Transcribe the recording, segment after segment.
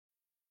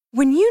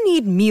When you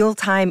need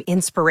mealtime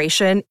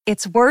inspiration,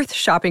 it's worth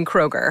shopping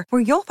Kroger,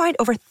 where you'll find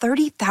over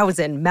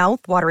 30,000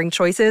 mouth-watering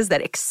choices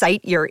that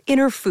excite your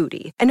inner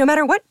foodie. And no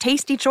matter what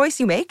tasty choice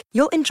you make,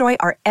 you'll enjoy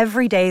our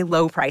everyday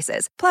low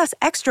prices, plus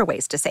extra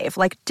ways to save,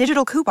 like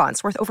digital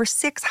coupons worth over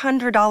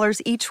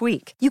 $600 each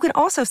week. You can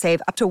also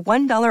save up to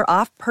 $1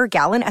 off per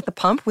gallon at the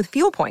pump with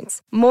fuel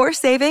points. More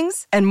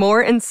savings and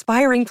more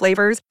inspiring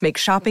flavors make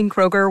shopping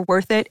Kroger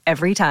worth it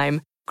every time.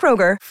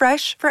 Kroger,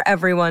 fresh for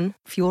everyone.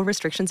 Fuel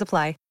restrictions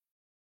apply.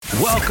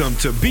 Welcome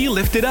to Be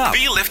Lifted Up.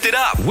 Be Lifted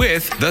Up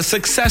with the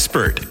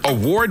Successpert,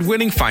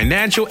 award-winning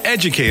financial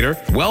educator,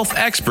 wealth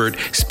expert,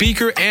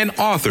 speaker, and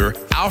author,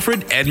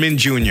 Alfred Edmond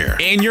Jr.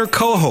 And your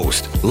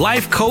co-host,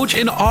 life coach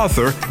and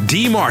author,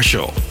 Dee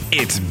Marshall.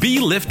 It's Be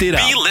Lifted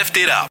Up. Be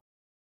Lifted Up.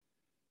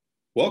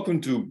 Welcome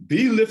to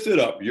Be Lifted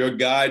Up, your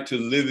guide to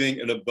living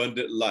an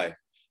abundant life.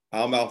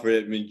 I'm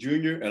Alfred Edmond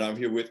Jr., and I'm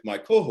here with my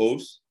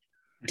co-host,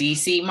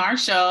 DC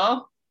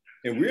Marshall.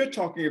 And we're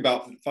talking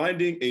about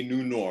finding a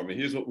new norm. And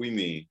here's what we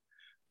mean.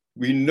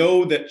 We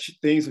know that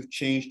things have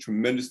changed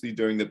tremendously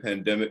during the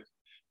pandemic,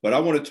 but I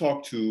want to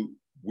talk to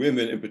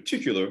women in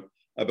particular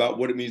about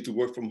what it means to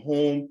work from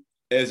home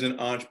as an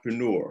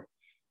entrepreneur.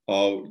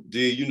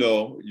 Dee, you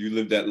know, you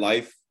live that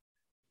life,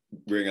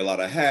 wearing a lot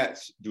of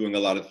hats, doing a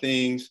lot of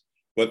things,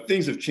 but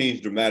things have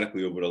changed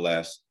dramatically over the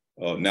last,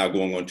 now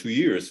going on 2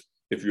 years.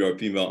 If you're a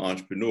female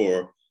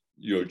entrepreneur,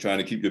 you're trying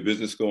to keep your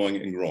business going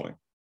and growing.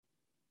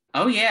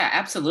 Oh, yeah,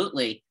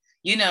 absolutely.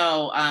 You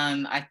know,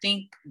 I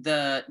think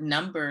the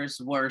numbers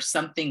were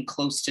something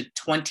close to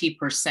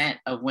 20%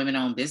 of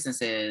women-owned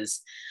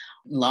businesses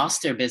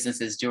lost their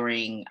businesses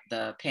during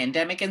the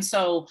pandemic. And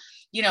so,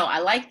 you know, I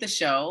like the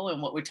show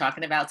and what we're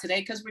talking about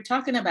today because we're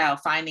talking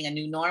about finding a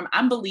new norm.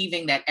 I'm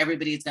believing that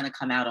everybody is going to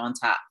come out on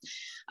top.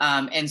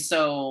 And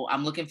so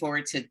I'm looking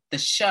forward to the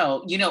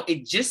show. You know,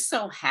 it just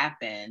so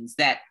happens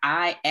that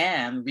I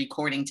am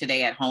recording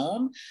today at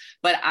home,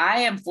 but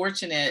I am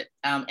fortunate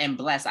and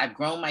blessed. I've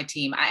grown my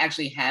team. I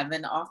actually have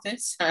an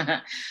office.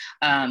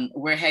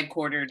 We're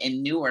headquartered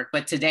in Newark,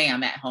 but today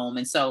I'm at home.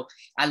 And so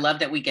I love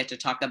that we get to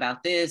talk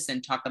about this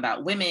and talk about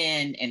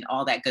women and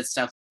all that good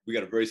stuff. We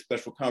got a very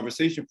special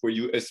conversation for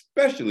you,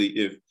 especially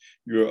if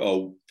you're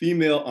a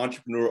female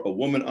entrepreneur, a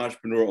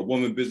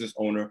woman business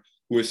owner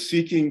who is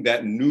seeking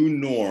that new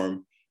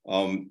norm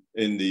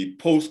in the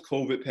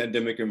post-COVID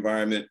pandemic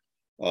environment.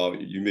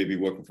 You may be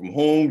working from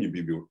home, you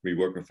may be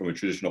working from a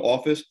traditional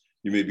office,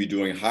 you may be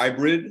doing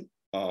hybrid.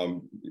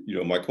 You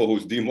know, my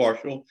co-host Dee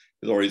Marshall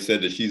has already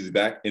said that she's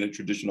back in a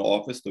traditional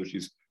office, so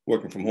she's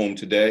working from home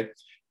today.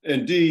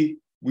 And Dee,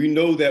 we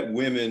know that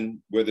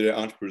women, whether they're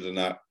entrepreneurs or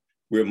not,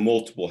 wear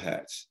multiple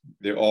hats.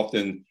 They're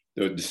often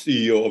the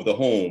CEO of the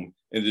home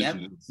in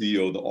addition to the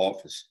CEO of the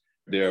office.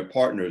 They're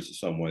partners to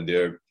someone,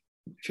 they're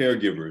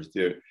caregivers,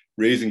 they're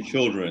raising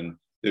children,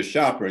 they're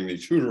shopping, they're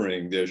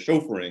tutoring, they're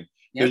chauffeuring,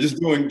 they're just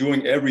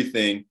doing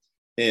everything.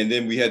 And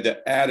then we had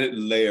the added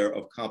layer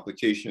of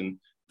complication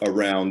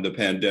around the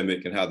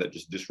pandemic and how that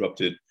just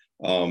disrupted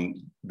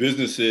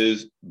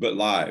businesses, but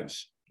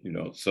lives, you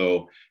know.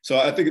 So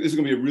I think this is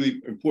gonna be a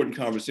really important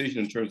conversation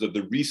in terms of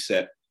the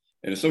reset,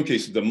 and in some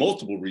cases, the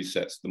multiple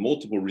resets, the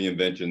multiple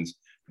reinventions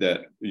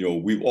that, you know,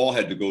 we've all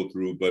had to go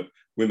through, but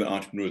women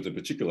entrepreneurs in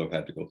particular have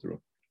had to go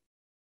through.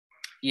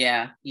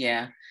 Yeah.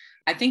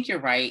 I think you're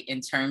right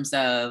in terms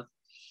of,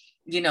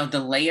 you know, the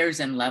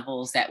layers and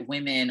levels that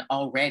women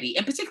already,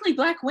 and particularly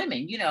Black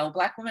women, you know,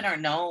 Black women are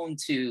known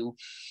to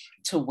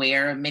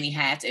wear many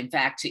hats. In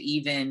fact, to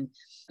even,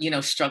 you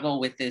know, struggle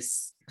with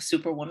this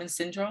superwoman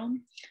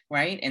syndrome,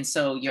 right? And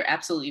so you're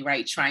absolutely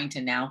right, trying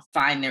to now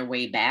find their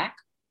way back.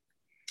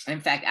 In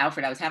fact,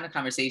 Alfred, I was having a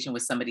conversation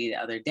with somebody the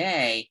other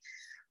day,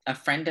 a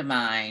friend of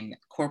mine,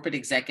 corporate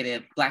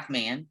executive, Black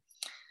man,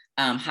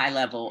 high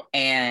level,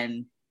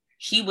 and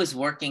he was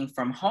working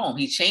from home.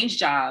 He changed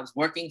jobs,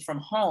 working from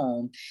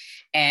home.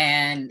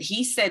 And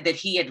he said that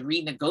he had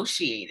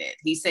renegotiated.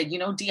 He said, you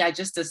know, Dee, I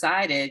just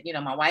decided, you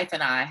know, my wife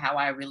and I, how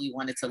I really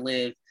wanted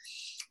to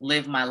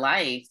live my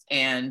life.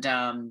 And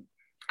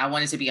I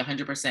wanted to be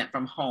 100%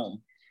 from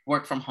home,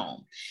 work from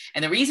home.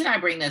 And the reason I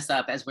bring this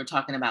up as we're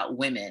talking about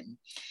women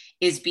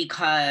is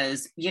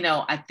because, you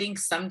know, I think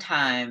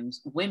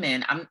sometimes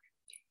women,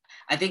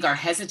 I think are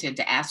hesitant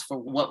to ask for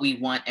what we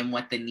want and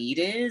what the need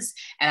is.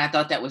 And I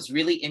thought that was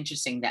really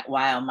interesting that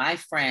while my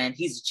friend,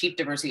 he's a chief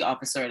diversity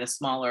officer at a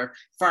smaller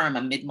firm,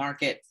 a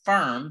mid-market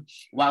firm,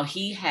 while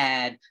he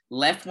had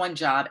left one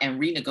job and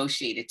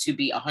renegotiated to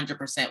be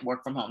 100%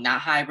 work from home,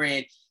 not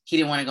hybrid. He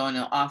didn't want to go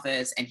into the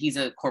office and he's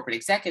a corporate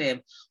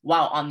executive.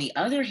 While on the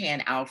other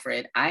hand,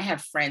 Alfred, I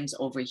have friends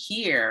over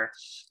here,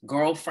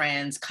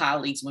 girlfriends,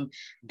 colleagues, when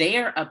they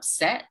are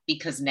upset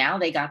because now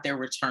they got their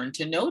return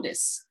to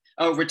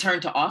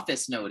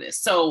office notice.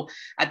 So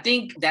I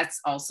think that's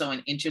also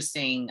an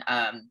interesting,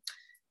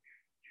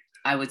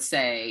 I would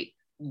say,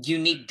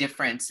 unique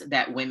difference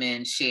that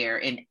women share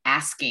in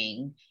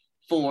asking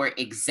for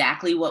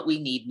exactly what we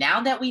need.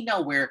 Now that we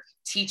know we're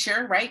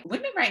teacher, right?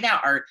 Women right now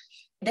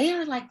they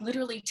are like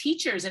literally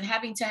teachers and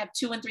having to have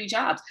 2 and 3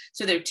 jobs.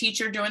 So they're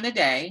teacher during the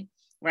day,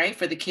 right?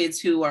 For the kids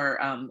who are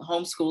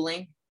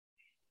homeschooling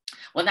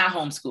Well, not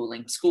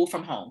homeschooling, school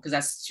from home, because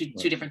that's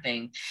two different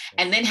things.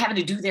 And then having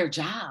to do their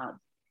job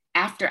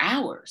after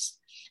hours.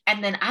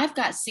 And then I've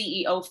got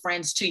CEO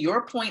friends, to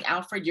your point,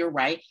 Alfred, you're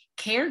right,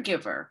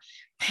 caregiver,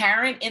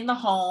 parent in the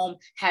home,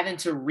 having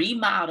to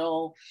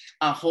remodel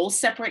a whole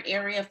separate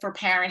area for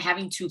parent,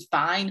 having to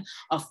find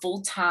a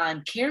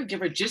full-time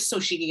caregiver just so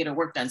she can get her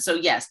work done. So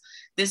yes,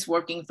 this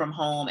working from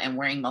home and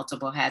wearing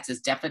multiple hats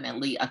is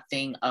definitely a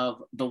thing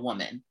of the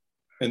woman.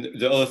 And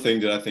the other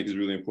thing that I think is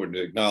really important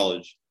to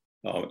acknowledge,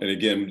 and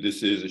again,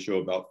 this is a show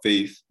about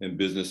faith and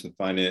business and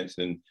finance,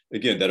 and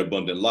again, that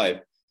abundant life,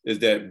 is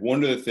that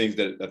one of the things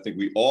that I think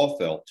we all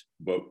felt,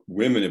 but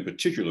women in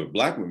particular,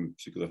 Black women in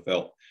particular,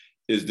 felt,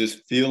 is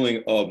this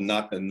feeling of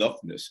not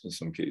enoughness in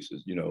some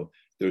cases. You know,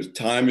 there's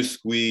time is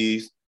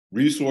squeezed,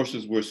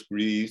 resources were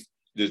squeezed,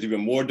 there's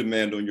even more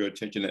demand on your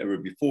attention than ever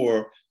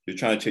before. You're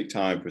trying to take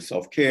time for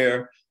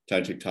self-care,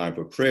 trying to take time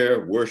for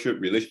prayer, worship,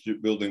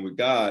 relationship building with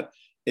God.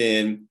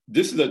 And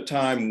this is a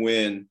time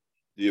when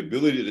the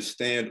ability to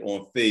stand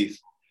on faith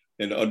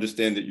and to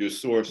understand that your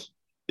source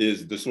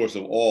is the source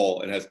of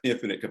all and has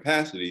infinite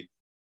capacity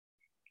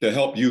to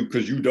help you,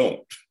 because you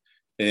don't.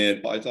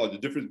 And I saw the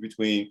difference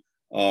between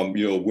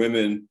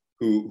women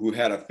who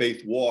had a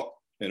faith walk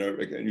and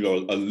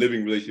a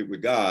living relationship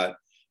with God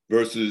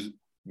versus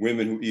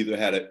women who either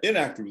had an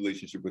inactive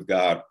relationship with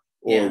God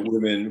or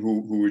women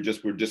who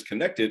were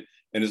disconnected.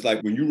 And it's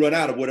like, when you run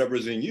out of whatever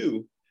is in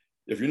you,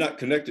 if you're not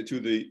connected to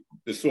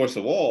the source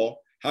of all,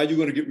 how are you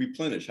going to get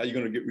replenished? How are you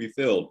going to get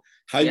refilled?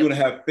 How are you going to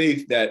have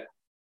faith that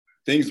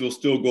things will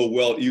still go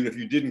well even if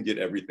you didn't get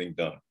everything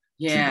done?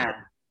 Yeah.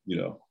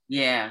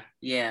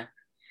 Yeah.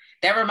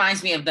 That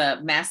reminds me of the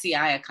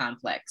Messiah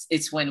complex.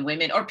 It's when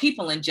women, or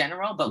people in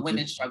general, but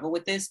women struggle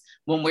with this,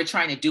 when we're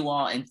trying to do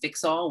all and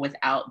fix all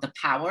without the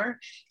power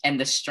and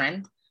the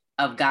strength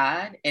of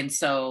God. And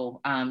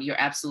so you're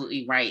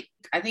absolutely right.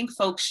 I think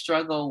folks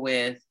struggle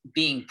with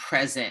being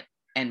present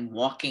and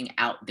walking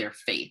out their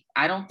faith.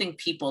 I don't think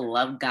people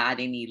love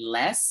God any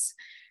less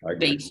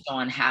based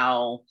on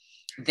how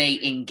they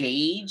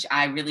engage.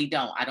 I really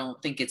don't. I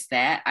don't think it's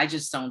that. I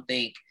just don't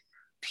think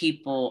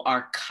people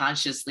are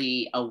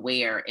consciously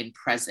aware and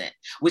present,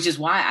 which is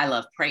why I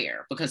love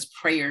prayer, because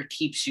prayer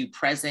keeps you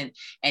present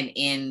and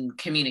in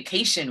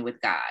communication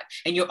with God.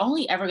 And you're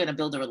only ever going to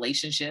build a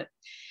relationship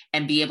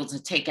and be able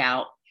to take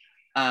out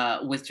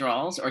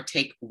withdrawals or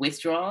take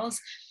withdrawals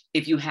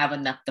if you have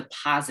enough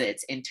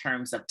deposits in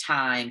terms of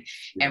time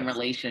and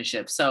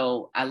relationships.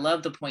 So I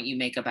love the point you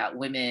make about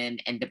women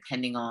and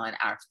depending on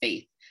our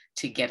faith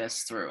to get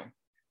us through.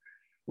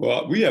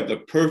 Well, we have the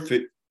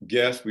perfect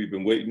guest. We've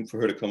been waiting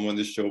for her to come on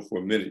this show for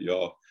a minute,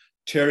 y'all.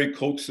 Terry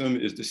Coaxum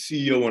is the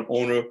CEO and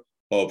owner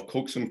of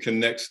Coaxum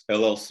Connects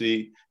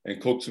LLC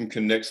and Coaxum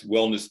Connects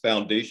Wellness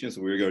Foundation.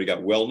 So we already got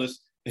wellness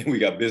and we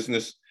got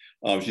business.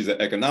 She's an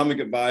economic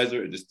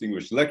advisor, a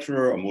distinguished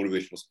lecturer, a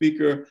motivational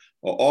speaker,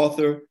 an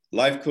author,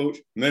 life coach,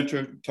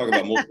 mentor. Talk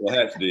about multiple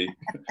hats, D,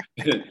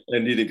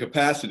 and needing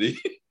capacity.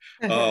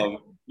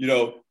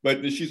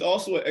 But she's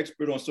also an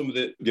expert on some of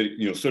the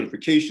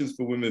certifications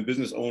for women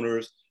business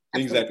owners,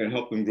 things that can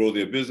help them grow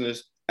their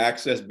business,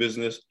 access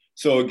business.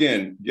 So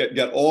again,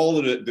 got all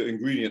of the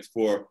ingredients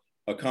for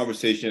a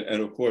conversation,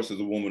 and of course,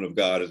 as a woman of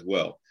God as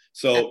well.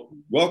 So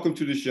welcome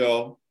to the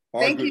show.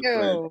 Thank you.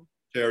 Friend,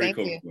 Terry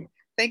Coaxum.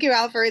 Thank you,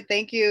 Alfred.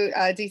 Thank you,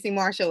 DC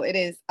Marshall. It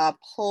is a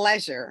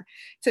pleasure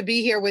to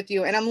be here with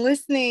you. And I'm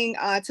listening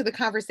to the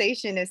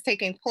conversation that's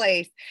taking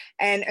place,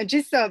 and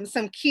just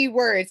some key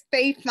words: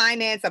 faith,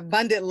 finance,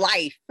 abundant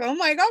life. So I'm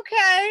like,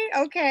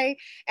 okay.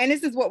 And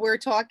this is what we're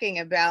talking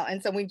about.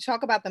 And so when you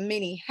talk about the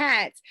many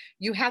hats,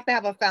 you have to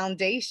have a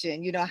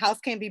foundation. A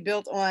house can't be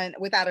built on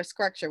without a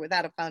structure,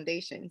 without a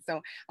foundation.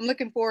 So I'm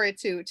looking forward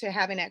to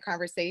having that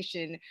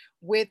conversation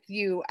with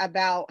you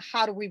about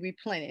how do we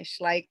replenish,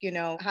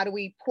 how do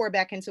we pour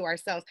back into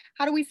ourselves?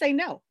 How do we say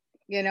no,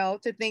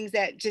 to things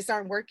that just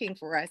aren't working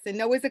for us? And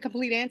no is a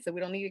complete answer.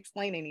 We don't need to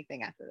explain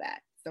anything after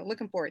that. So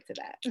looking forward to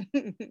that.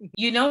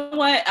 You know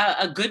what?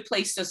 A good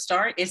place to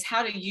start is,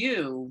 how do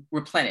you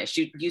replenish?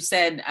 You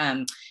said,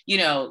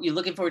 you're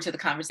looking forward to the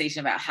conversation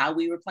about how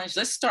we replenish.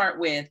 Let's start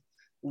with,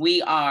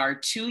 we are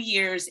 2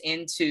 years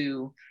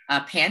into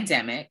a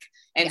pandemic.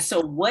 And so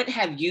what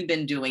have you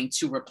been doing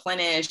to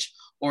replenish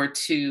or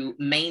to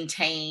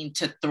maintain,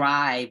 to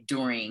thrive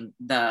during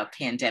the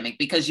pandemic?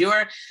 Because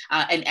you're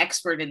an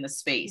expert in the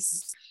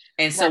space.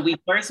 And so we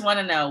first want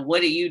to know,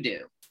 what do you do?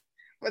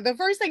 Well, the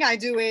first thing I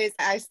do is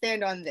I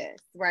stand on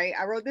this, right?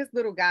 I wrote this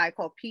little guide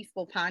called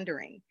Peaceful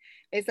Pondering.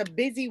 It's a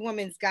busy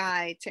woman's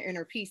guide to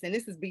inner peace. And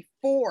this is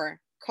before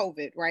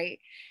COVID, right?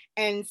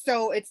 And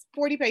so it's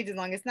 40 pages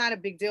long. It's not a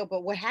big deal.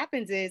 But what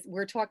happens is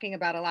we're talking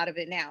about a lot of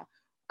it now.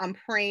 I'm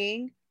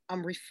praying,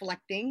 I'm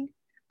reflecting,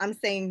 I'm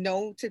saying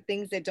no to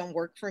things that don't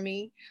work for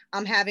me.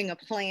 I'm having a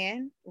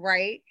plan,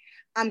 right?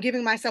 I'm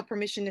giving myself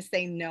permission to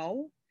say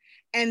no.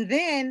 And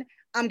then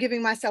I'm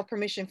giving myself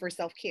permission for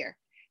self-care.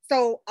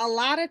 So a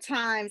lot of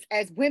times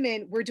as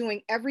women, we're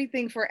doing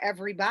everything for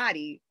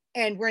everybody,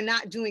 and we're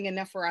not doing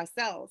enough for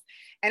ourselves.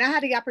 And I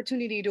had the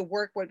opportunity to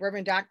work with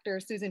Reverend Dr.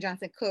 Susan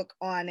Johnson Cook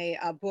on a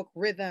book,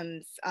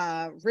 Rhythms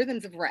of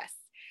Rest.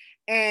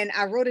 And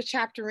I wrote a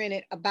chapter in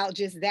it about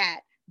just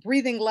that,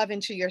 breathing love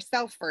into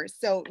yourself first.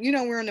 So,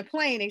 we're on the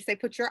plane, they say,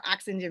 put your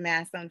oxygen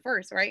mask on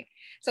first, right?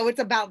 So it's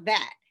about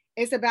that.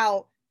 It's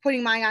about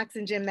putting my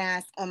oxygen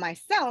mask on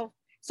myself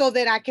so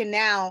that I can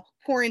now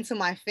pour into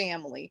my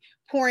family,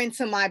 pour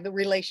into my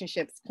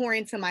relationships, pour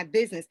into my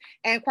business,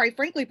 and quite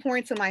frankly, pour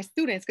into my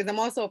students, because I'm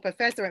also a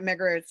professor at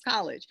Medgar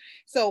College.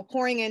 So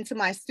pouring into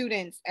my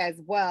students as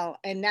well.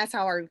 And that's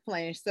how I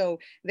replenish. So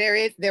there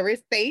is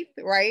faith,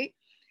 right?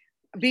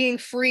 Being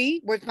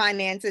free with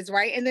finances,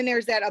 right? And then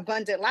there's that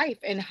abundant life.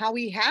 And how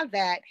we have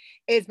that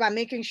is by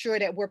making sure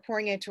that we're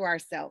pouring into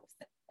ourselves.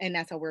 And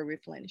that's how we're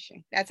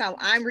replenishing. That's how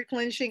I'm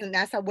replenishing. And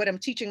that's what I'm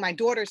teaching my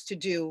daughters to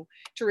do,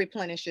 to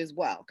replenish as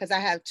well. Because I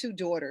have 2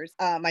 daughters.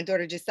 My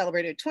daughter just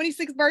celebrated her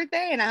 26th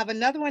birthday, and I have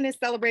another one that's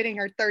celebrating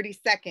her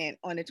 32nd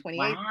on the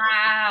 28th.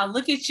 Wow,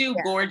 look at you,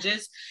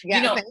 gorgeous.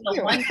 Yeah,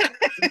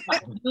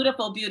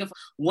 Beautiful, beautiful.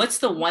 What's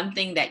the one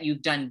thing that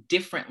you've done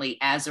differently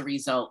as a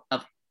result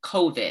of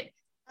COVID?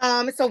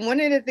 So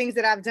one of the things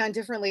that I've done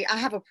differently, I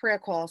have a prayer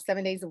call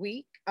 7 days a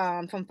week,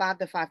 from 5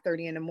 to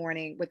 5:30 in the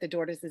morning with the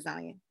Daughters of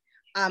Zion.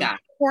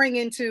 Pouring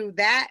into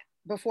that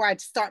before I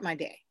start my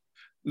day.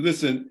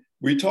 Listen,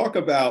 we talk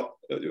about,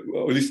 at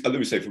least let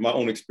me say from my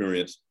own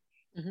experience,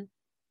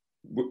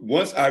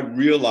 once I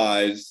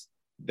realized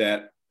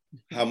that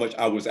how much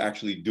I was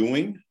actually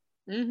doing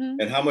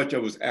and how much I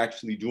was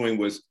actually doing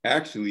was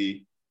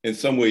actually in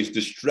some ways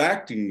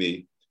distracting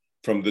me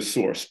from the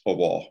source of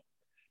all.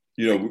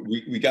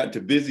 We got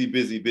to busy.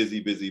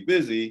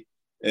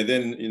 And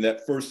then in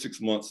that first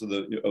 6 months of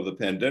the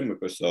pandemic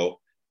or so,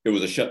 it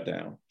was a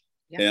shutdown.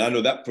 Yeah. And I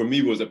know that for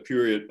me was a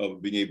period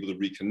of being able to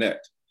reconnect.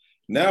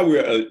 Now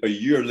we're a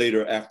year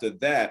later after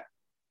that.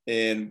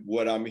 And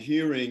what I'm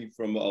hearing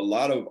from a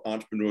lot of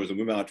entrepreneurs and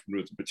women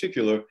entrepreneurs in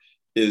particular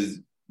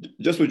is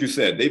just what you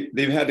said.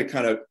 They've had to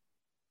kind of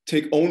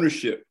take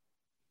ownership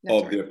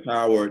of their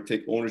power,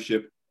 take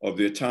ownership of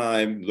their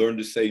time, learn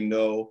to say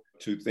no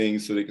to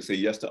things so they can say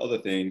yes to other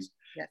things.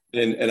 Yes.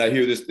 And I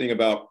hear this thing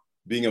about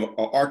being an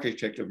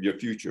architect of your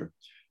future.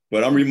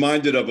 But I'm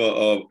reminded of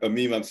a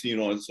meme I've seen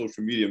on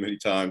social media many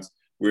times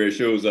where it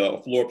shows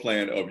a floor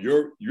plan of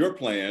your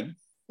plan,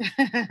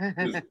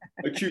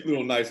 a cute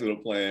little, nice little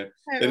plan,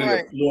 and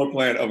then a floor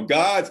plan of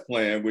God's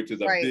plan, which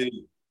is a big,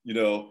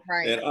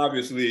 and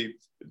obviously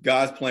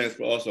God's plans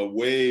for us are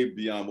way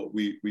beyond what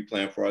we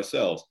plan for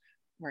ourselves.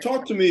 Right.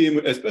 Talk to me,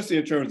 especially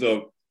in terms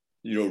of,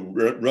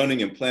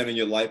 running and planning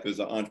your life as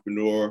an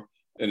entrepreneur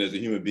and as a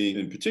human being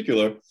in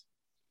particular,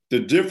 the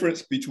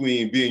difference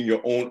between being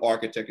your own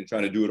architect and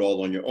trying to do it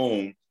all on your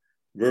own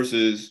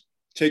versus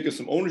taking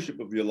some ownership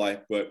of your life,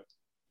 but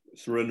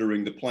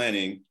surrendering the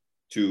planning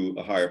to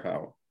a higher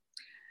power.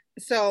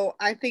 So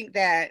I think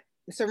that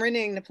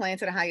surrendering the plan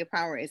to the higher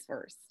power is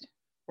first,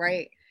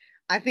 right?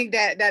 I think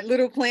that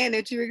little plan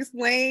that you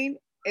explained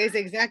is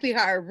exactly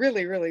how it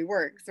really, really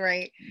works,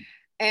 right?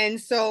 And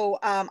so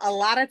a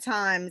lot of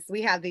times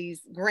we have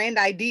these grand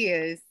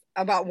ideas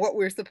about what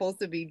we're supposed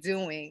to be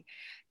doing.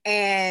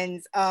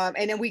 And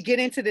then we get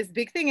into this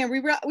big thing and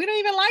we don't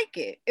even like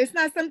it. It's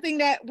not something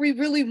that we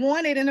really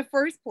wanted in the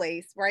first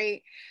place,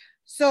 right?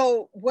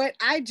 So what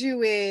I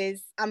do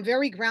is I'm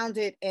very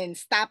grounded in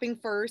stopping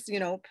first,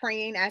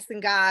 praying,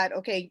 asking God,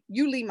 okay,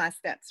 you lead my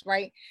steps,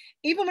 right?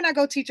 Even when I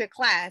go teach a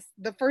class,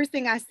 the first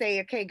thing I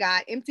say, okay,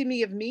 God, empty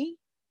me of me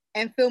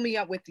and fill me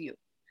up with you.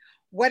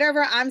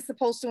 Whatever I'm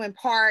supposed to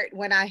impart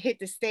when I hit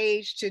the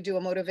stage to do a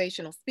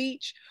motivational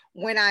speech,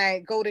 when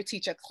I go to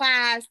teach a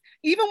class,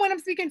 even when I'm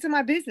speaking to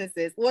my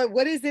businesses,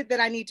 what is it that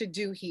I need to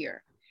do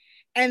here?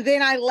 And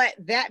then I let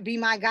that be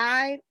my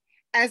guide,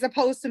 as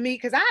opposed to me,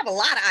 because I have a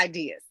lot of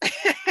ideas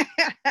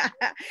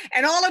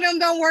and all of them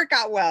don't work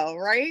out well,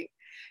 right?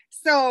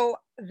 So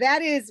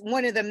that is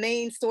one of the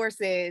main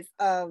sources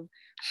of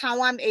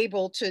how I'm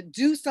able to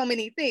do so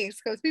many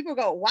things, because people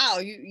go, wow,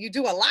 you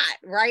do a lot,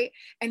 right?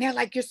 And they're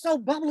like, you're so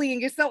bubbly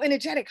and you're so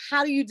energetic.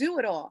 How do you do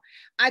it all?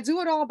 I do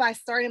it all by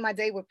starting my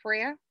day with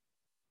prayer.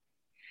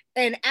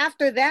 And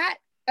after that,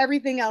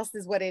 everything else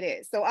is what it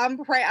is. So I'm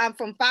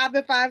from 5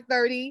 to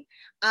 5:30.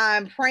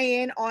 I'm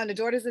praying on the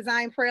Daughters of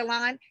Zion prayer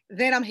line.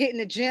 Then I'm hitting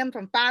the gym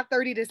from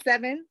 5:30 to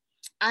 7.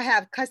 I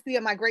have custody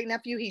of my great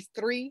nephew. He's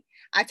 3.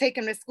 I take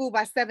him to school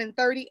by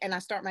 7:30 and I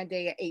start my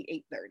day at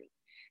 8:30.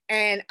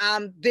 And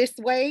I'm this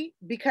way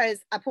because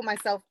I put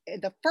myself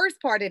in the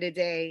first part of the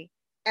day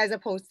as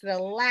opposed to the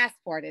last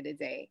part of the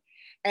day.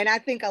 And I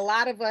think a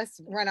lot of us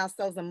run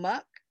ourselves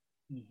amok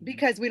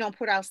because we don't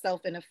put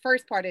ourselves in the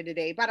first part of the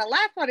day. By the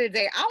last part of the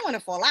day, I want to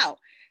fall out.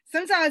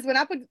 Sometimes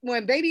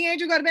when baby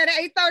Andrew go to bed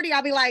at 8:30,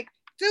 I'll be like,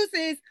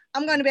 deuces,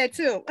 I'm going to bed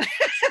too.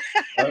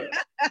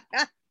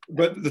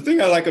 But the thing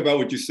I like about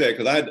what you said,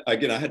 because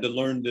I had to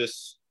learn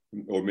this,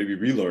 or maybe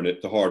relearn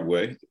it the hard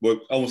way. Well,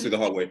 I won't say the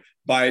hard way,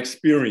 by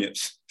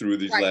experience through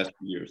these last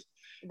few years.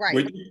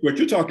 Right. What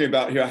you're talking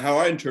about here, how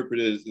I interpret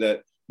it is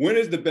that when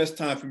is the best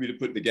time for me to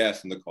put the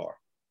gas in the car?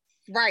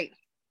 Right.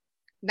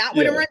 Not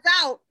when it runs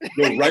out.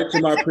 Go right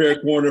to my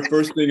prayer corner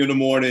first thing in the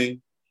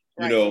morning,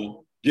 you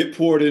know, get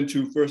poured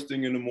into first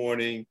thing in the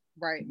morning,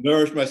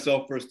 nourish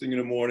myself first thing in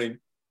the morning.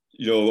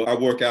 You know, I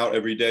work out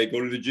every day,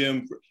 go to the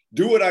gym,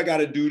 do what I got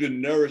to do to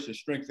nourish and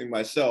strengthen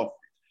myself.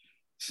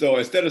 So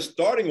instead of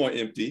starting on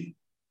empty,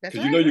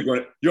 because you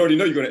already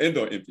know you're going to end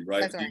on empty,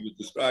 right? That's right. You just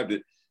described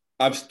it.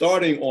 I'm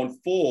starting on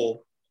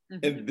full,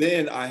 and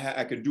then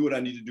I can do what I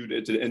need to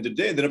do to the end of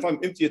the day. And then if I'm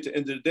empty at the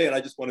end of the day and I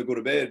just want to go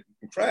to bed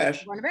and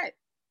crash,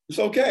 it's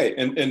okay.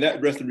 And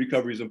that rest and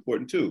recovery is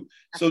important too.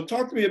 So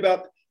talk to me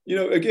about, you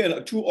know,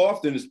 again, too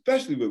often,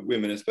 especially with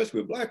women,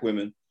 especially with Black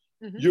women,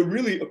 you're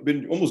really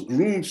been almost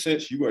groomed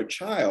since you were a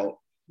child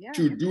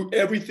to do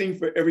everything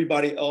for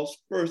everybody else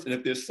first. And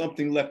if there's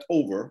something left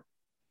over,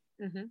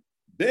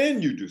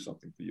 then you do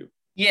something for you.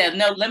 Yeah,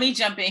 no, let me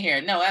jump in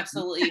here. No,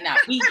 absolutely not.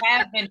 We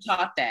have been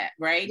taught that,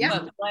 right?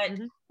 Yeah. But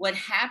what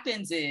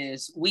happens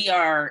is we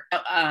are,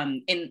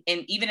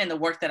 even in the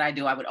work that I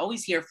do, I would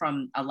always hear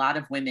from a lot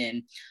of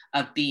women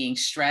of being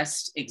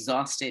stressed,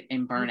 exhausted,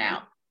 and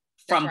burnout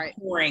from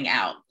pouring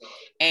out.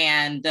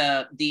 And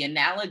the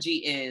analogy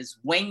is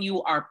when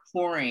you are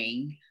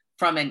pouring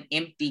from an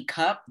empty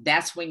cup,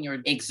 that's when you're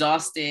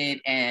exhausted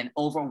and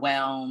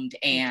overwhelmed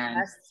and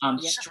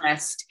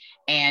stressed,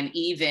 and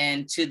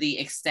even to the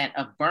extent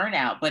of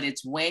burnout. But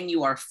it's when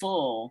you are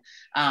full,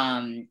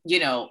 you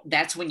know,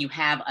 that's when you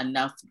have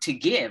enough to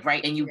give,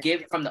 right? And you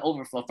give from the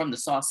overflow, from the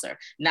saucer,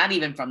 not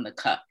even from the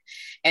cup.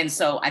 And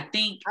so I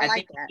think,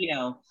 you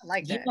know,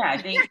 I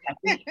think,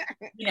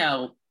 you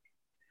know,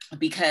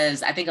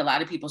 because I think a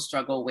lot of people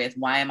struggle with,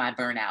 why am I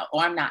burnout,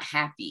 or I'm not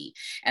happy?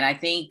 And I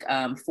think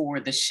for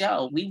the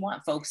show, we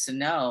want folks to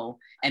know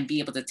and be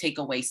able to take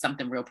away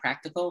something real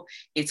practical.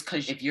 It's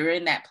because if you're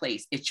in that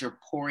place, it's you're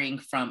pouring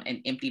from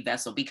an empty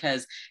vessel.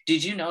 Because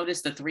did you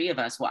notice the three of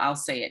us, well, I'll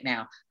say it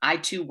now, I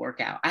too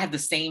work out. I have the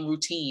same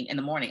routine in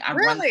the morning. I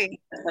run.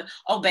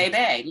 Oh,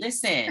 baby,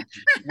 listen,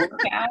 work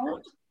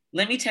out.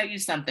 Let me tell you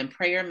something,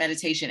 prayer,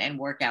 meditation, and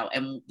workout.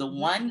 And the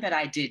one that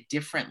I did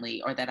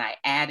differently, or that I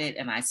added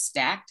and I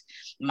stacked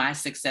my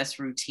success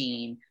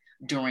routine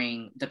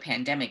during the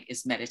pandemic,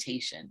 is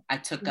meditation. I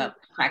took up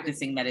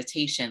practicing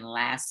meditation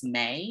last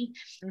May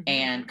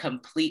and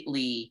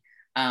completely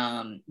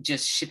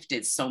just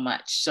shifted so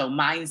much. So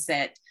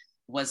mindset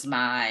was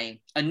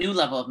a new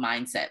level of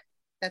mindset.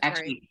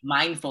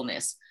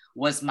 Mindfulness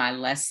was my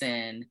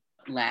lesson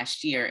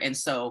last year. And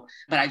so,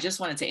 but I just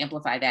wanted to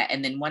amplify that.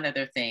 And then one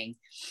other thing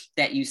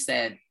that you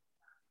said,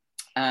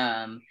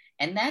 and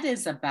that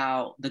is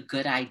about the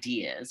good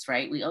ideas,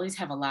 right? We always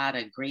have a lot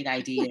of great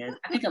ideas.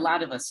 I think a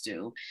lot of us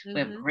do. We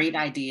have great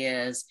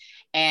ideas.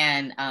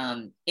 And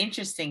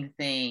interesting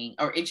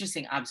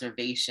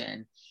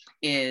observation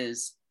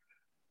is,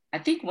 I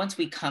think once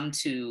we come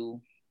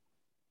to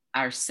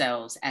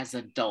ourselves as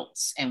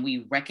adults and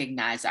we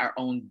recognize our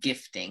own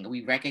gifting,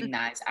 we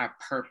recognize our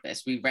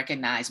purpose, we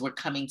recognize we're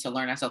coming to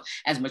learn ourselves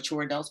as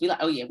mature adults, we're like,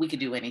 oh yeah, we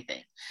could do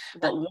anything.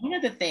 But one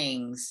of the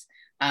things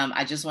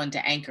I just wanted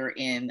to anchor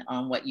in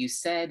on what you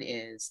said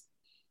is,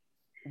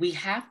 we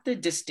have to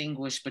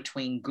distinguish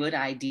between good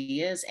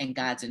ideas and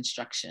God's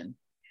instruction.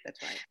 That's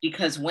right.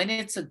 Because when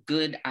it's a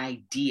good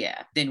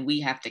idea, then we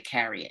have to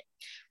carry it.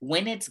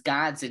 When it's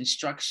God's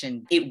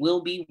instruction, it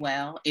will be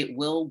well, it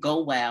will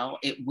go well,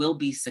 it will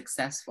be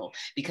successful,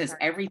 because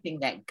everything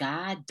that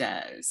God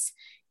does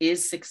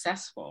is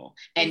successful.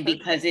 And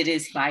because it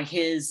is by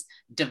his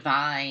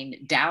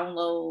divine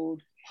download,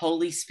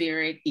 Holy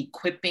Spirit,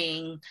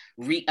 equipping,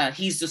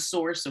 he's the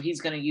source, so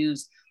he's going to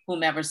use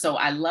whomever. So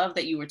I love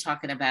that you were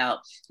talking about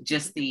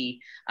just the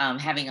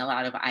having a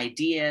lot of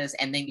ideas,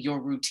 and then your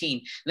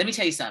routine. Let me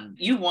tell you something.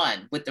 You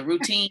won with the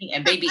routine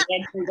and baby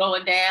entry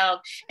going down.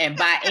 And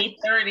by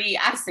 8:30,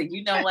 I said,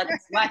 you know what?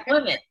 It's Black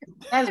women.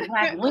 That's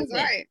Black women.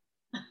 That's right.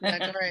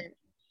 That's right.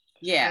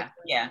 Yeah.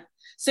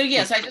 So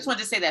so I just wanted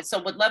to say that.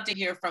 So would love to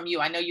hear from you.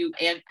 I know you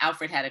and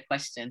Alfred had a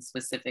question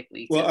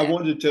specifically. Well, I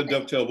wanted to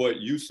dovetail what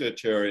you said,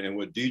 Terry, and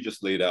what Dee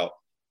just laid out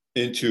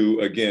into,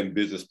 again,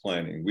 business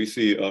planning. We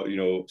see,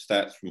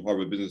 stats from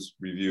Harvard Business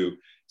Review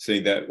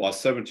saying that while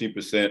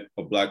 17%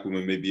 of Black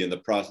women may be in the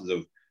process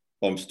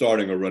of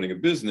starting or running a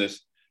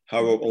business,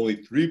 however, only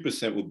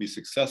 3% will be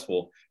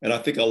successful. And I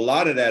think a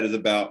lot of that is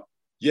about,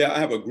 I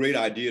have a great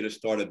idea to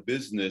start a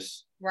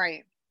business,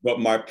 right? But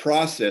my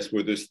process,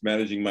 whether it's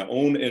managing my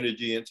own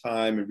energy and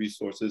time and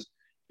resources,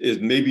 is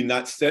maybe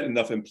not set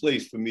enough in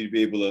place for me to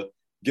be able to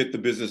get the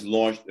business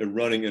launched and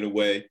running in a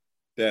way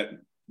that,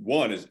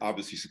 one, is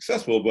obviously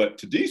successful, but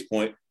to Dee's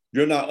point,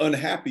 you're not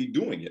unhappy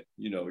doing it.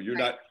 You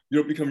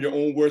don't become your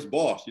own worst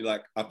boss. You're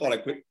like, I thought I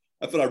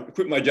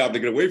quit my job to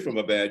get away from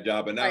a bad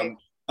job, and now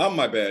I'm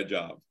my bad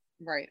job.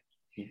 Right.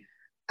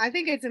 I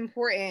think it's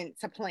important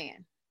to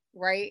plan,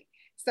 right?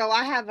 So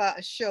I have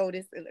a show,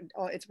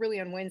 it's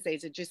really on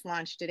Wednesdays. It just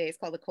launched today. It's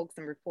called the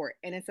Coaxum Report.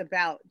 And it's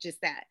about just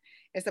that.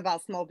 It's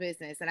about small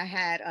business. And I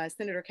had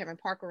Senator Kevin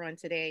Parker on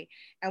today,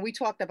 and we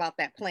talked about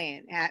that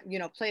plan,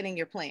 planning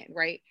your plan,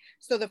 right?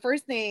 So the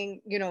first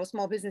thing,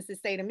 small businesses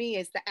say to me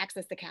is the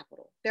access to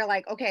capital. They're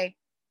like, okay,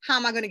 how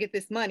am I going to get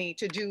this money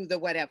to do the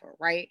whatever,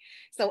 right?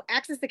 So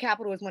access to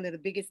capital is one of the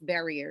biggest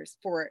barriers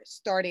for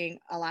starting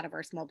a lot of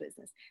our small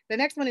business. The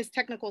next one is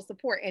technical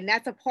support. And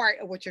that's a part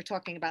of what you're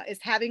talking about, is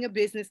having a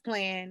business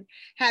plan,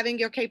 having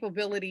your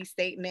capability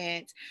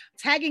statement,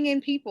 tagging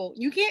in people.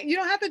 You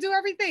don't have to do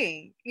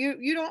everything.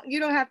 You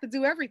don't have to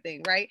do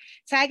everything, right?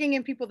 Tagging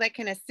in people that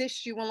can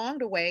assist you along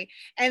the way.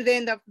 And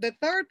then the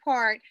third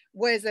part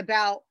was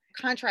about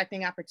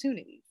contracting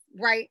opportunities,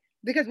 right?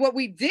 Because what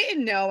we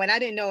didn't know, and I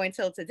didn't know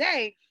until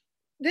today,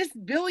 this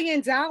 $1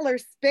 billion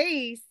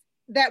space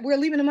that we're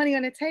leaving the money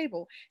on the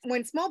table.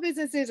 When small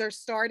businesses are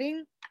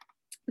starting,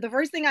 the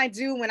first thing I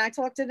do when I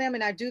talk to them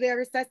and I do their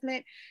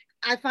assessment,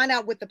 I find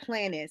out what the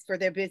plan is for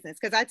their business.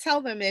 Because I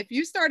tell them, if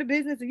you start a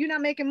business and you're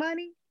not making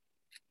money,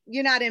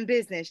 you're not in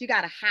business. You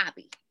got a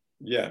hobby.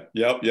 Yeah,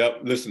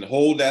 yep. Listen,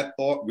 hold that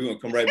thought. We're going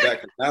to come right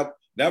back.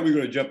 Now we're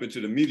going to jump into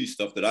the meaty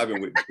stuff that I've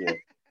been waiting for.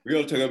 We're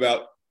going to talk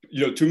about,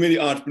 too many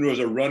entrepreneurs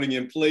are running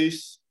in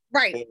place,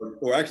 right,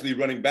 or actually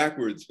running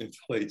backwards in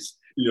place.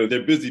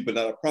 They're busy, but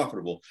not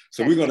profitable.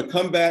 So we're going to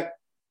come back.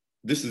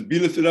 This is Be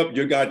Lifted Up,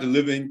 your guide to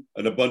living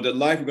an abundant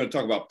life. We're going to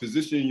talk about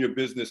positioning your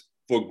business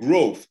for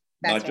growth,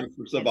 not just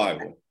for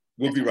survival.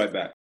 We'll be right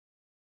back.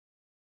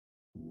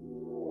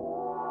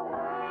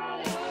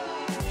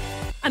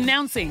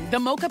 Announcing the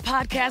Mocha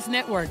Podcast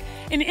Network,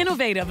 an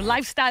innovative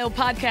lifestyle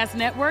podcast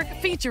network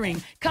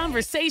featuring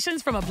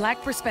conversations from a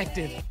Black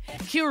perspective,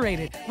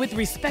 curated with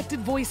respected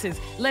voices,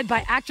 led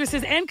by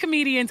actresses and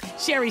comedians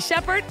Sherry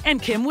Shepherd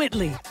and Kim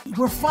Whitley.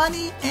 We're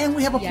funny and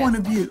we have a point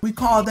of view. We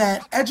call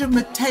that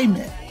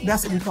edutainment.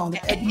 That's what we call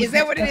it. Is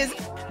that what it is?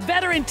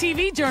 Veteran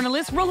TV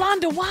journalist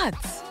Rolanda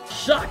Watts.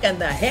 Shocking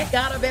the heck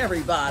out of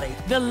everybody.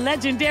 The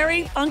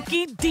legendary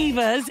Funky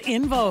Divas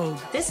in Vogue.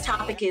 This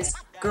topic is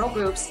girl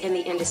groups in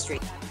the industry.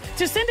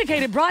 To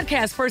syndicated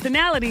broadcast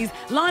personalities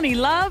Lonnie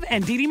Love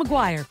and Dee Dee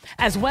McGuire,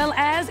 as well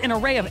as an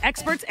array of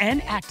experts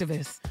and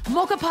activists.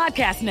 Mocha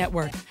Podcast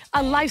Network,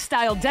 a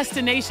lifestyle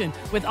destination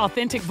with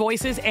authentic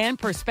voices and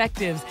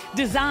perspectives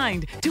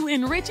designed to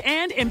enrich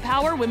and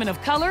empower women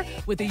of color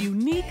with a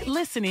unique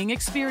listening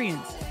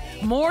experience.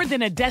 More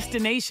than a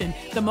destination,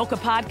 the Mocha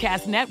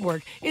Podcast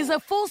Network is a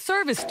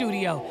full-service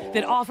studio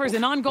that offers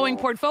an ongoing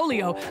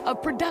portfolio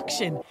of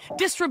production,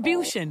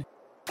 distribution,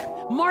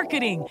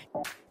 marketing,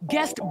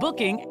 guest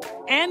booking,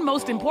 and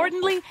most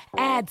importantly,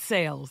 ad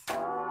sales.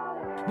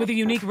 With a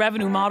unique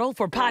revenue model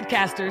for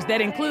podcasters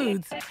that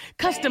includes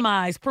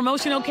customized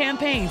promotional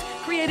campaigns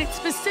created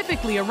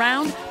specifically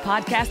around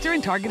podcaster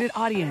and targeted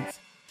audience,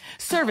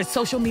 service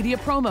social media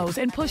promos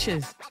and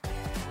pushes,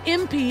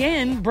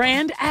 MPN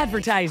brand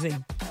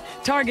advertising,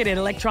 targeted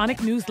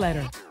electronic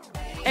newsletter,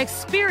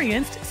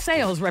 experienced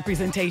sales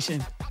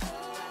representation.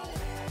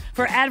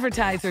 For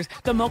advertisers,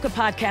 the Mocha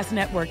Podcast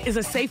Network is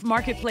a safe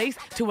marketplace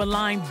to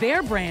align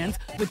their brands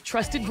with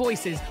trusted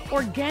voices,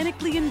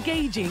 organically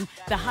engaging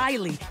the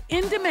highly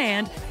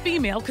in-demand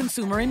female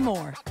consumer and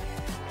more.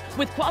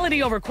 With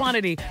quality over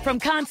quantity, from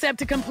concept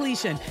to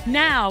completion,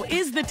 now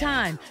is the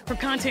time for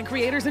content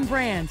creators and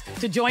brands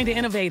to join the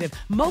innovative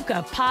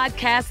Mocha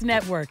Podcast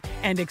Network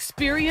and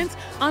experience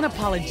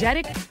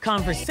unapologetic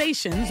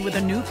conversations with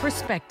a new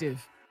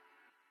perspective.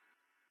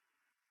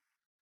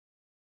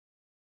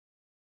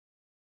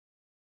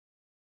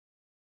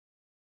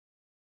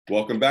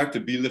 Welcome back to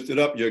Be Lifted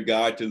Up, your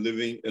guide to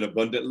living an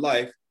abundant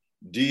life.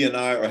 Dee and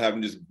I are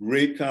having this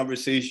great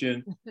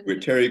conversation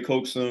with Terry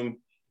Coxum.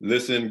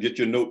 Listen, get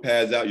your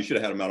notepads out. You should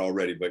have had them out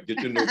already, but get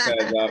your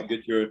notepads out,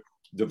 get your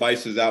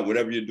devices out,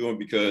 whatever you're doing,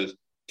 because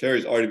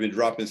Terry's already been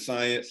dropping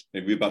science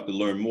and we're about to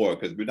learn more,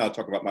 because we're now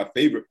talking about my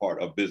favorite part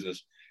of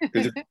business.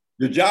 Because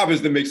your job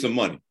is to make some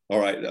money. All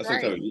right. That's right.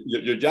 What I'm telling you.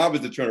 Your job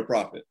is to turn a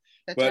profit.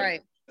 That's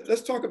right.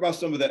 Let's talk about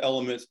some of the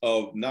elements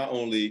of not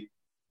only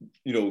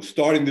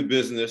starting the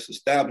business,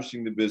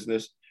 establishing the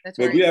business,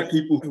 but we have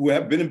people who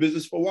have been in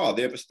business for a while.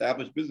 They have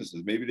established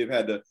businesses. Maybe they've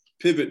had to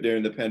pivot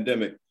during the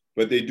pandemic,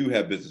 but they do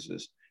have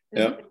businesses.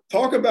 Now,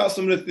 talk about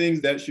some of the things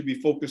that should be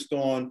focused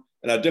on.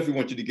 And I definitely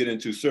want you to get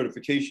into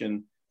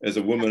certification as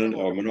a woman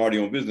or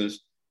minority-owned business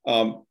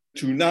to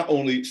not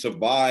only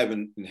survive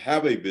and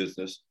have a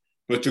business,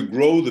 but to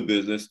grow the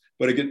business,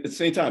 but again, at the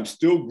same time,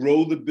 still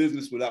grow the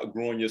business without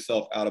growing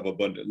yourself out of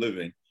abundant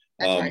living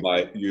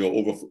by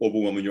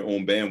overwhelming your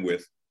own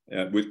bandwidth.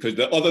 Because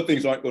the other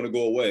things aren't going to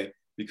go away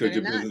because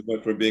your business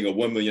went from being a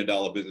 $1 million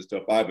business to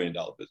a $5 million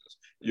business.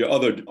 Your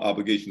other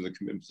obligations and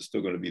commitments are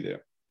still going to be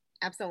there.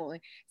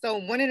 Absolutely. So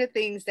one of the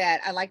things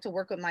that I like to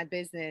work with my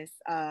business,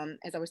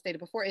 as I was stated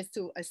before, is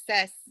to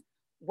assess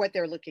what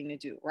they're looking to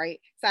do, right?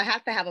 So I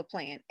have to have a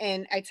plan.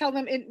 And I tell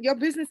them, your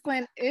business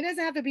plan, it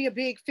doesn't have to be a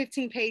big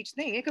 15-page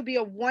thing. It could be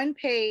a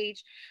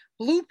 1-page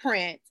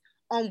blueprint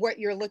on what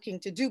you're looking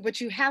to do, but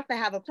you have to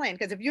have a plan,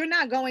 because if you're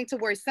not going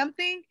towards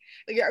something,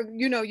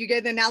 you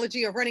get the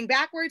analogy of running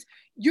backwards,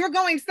 you're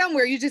going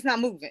somewhere, you're just not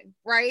moving,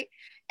 right?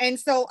 And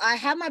so I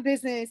have my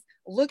business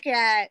look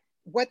at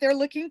what they're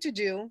looking to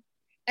do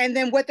and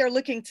then what they're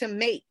looking to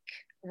make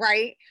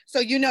right? So,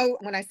 you know,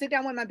 when I sit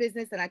down with my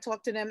business and I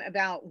talk to them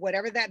about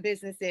whatever that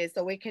business is,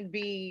 so it can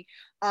be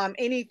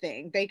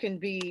anything. They can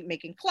be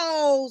making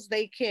clothes.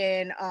 They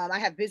can, I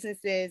have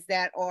businesses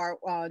that are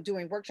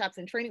doing workshops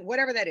and training,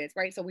 whatever that is,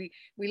 right? So we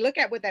look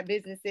at what that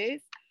business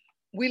is.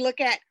 We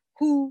look at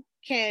who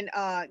can,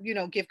 you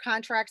know, give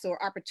contracts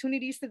or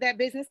opportunities to that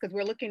business, because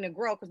we're looking to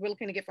grow, because we're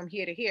looking to get from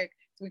here to here.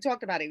 So we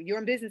talked about it. You're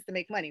in business to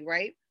make money,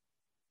 right?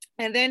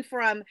 And then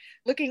from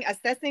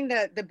assessing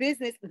the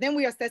business, then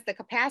we assess the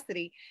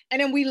capacity, and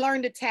then we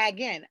learn to tag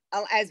in.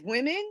 As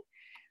women,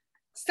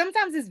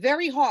 sometimes it's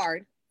very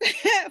hard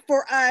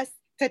for us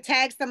to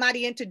tag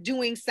somebody into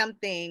doing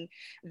something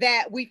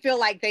that we feel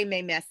like they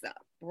may mess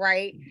up,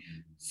 right?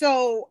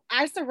 So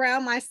I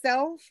surround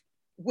myself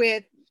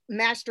with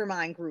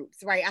mastermind groups,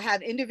 right? I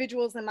have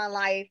individuals in my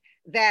life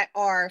that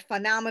are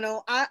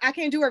phenomenal. I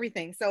can't do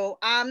everything. So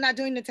I'm not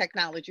doing the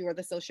technology or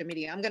the social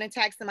media. I'm going to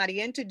tag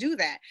somebody in to do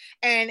that.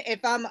 And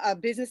if I'm a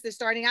business that's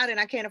starting out and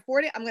I can't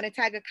afford it, I'm going to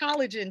tag a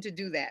college in to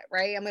do that,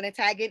 right? I'm going to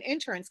tag in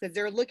interns, because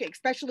they're looking,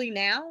 especially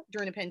now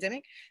during the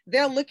pandemic,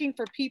 they're looking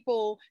for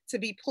people to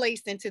be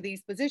placed into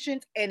these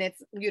positions. And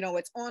it's, you know,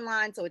 it's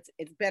online. So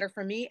it's better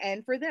for me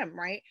and for them,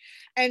 right?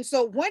 And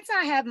so once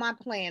I have my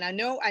plan, I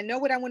know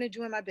what I want to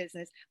do in my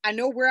business, I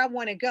know where I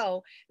want to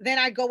go, then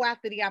I go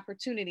after the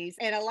opportunities.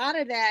 And a lot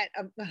of that,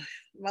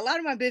 a lot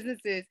of my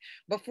businesses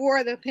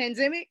before the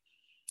pandemic,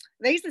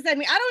 they used to say to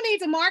me, I don't need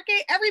to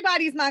market.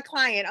 Everybody's my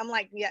client. I'm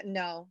like, yeah,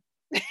 no.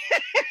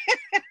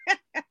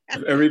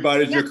 If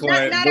everybody's your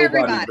client, not nobody's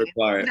everybody. your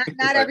client.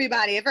 Not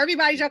everybody. If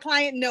everybody's your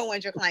client, no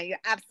one's your client. You're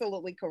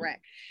absolutely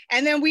correct.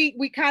 And then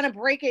we kind of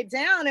break it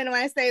down. And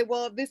when I say,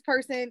 well, if this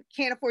person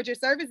can't afford your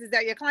service, is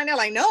that your client? They're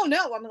like, no.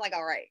 I'm like,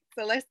 all right,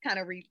 so let's kind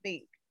of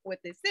rethink what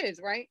this is,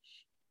 right?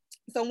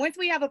 So once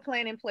we have a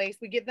plan in place,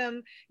 we give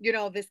them, you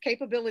know, this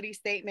capability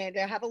statement.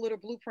 They have a little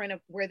blueprint of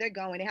where they're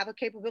going. They have a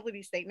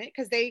capability statement,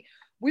 because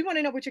we want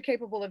to know what you're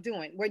capable of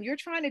doing. When you're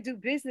trying to do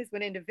business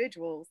with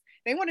individuals,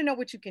 they want to know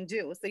what you can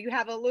do. So you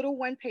have a little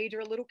one page or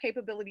a little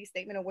capability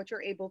statement of what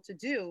you're able to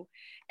do.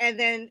 And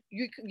then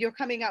you're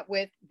coming up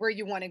with where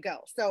you want to go.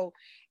 So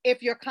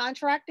if you're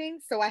contracting,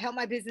 so I help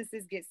my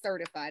businesses get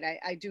certified.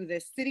 I do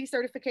the city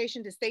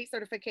certification, the state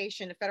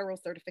certification, the federal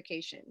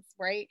certifications,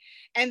 right?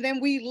 And then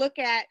we look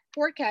at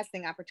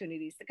forecasting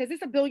opportunities, because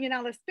it's $1 billion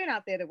spin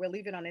out there that we're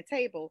leaving on the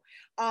table.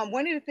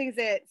 One of the things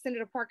that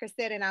Senator Parker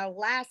said in our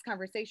last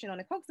conversation on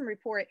the Coaxum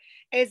Report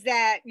is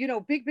that, you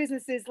know, big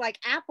businesses like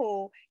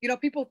Apple, you know,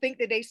 people think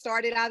that they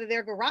started out of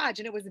their garage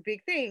and it was a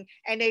big thing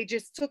and they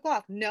just took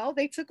off. No,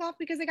 they took off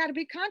because they got a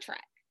big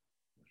contract.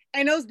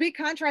 And those big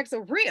contracts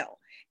are real.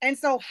 And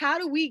so how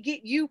do we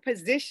get you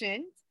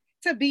positioned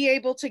to be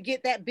able to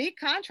get that big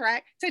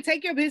contract to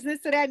take your business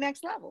to that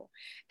next level?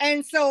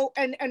 And so,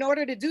 and in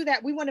order to do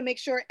that, we want to make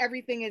sure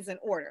everything is in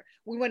order.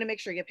 We want to make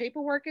sure your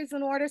paperwork is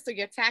in order, so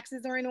your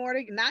taxes are in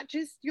order, not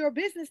just your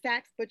business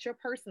tax, but your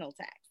personal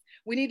tax.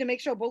 We need to make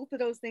sure both of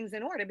those things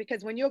in order,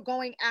 because when you're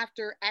going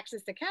after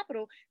access to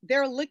capital,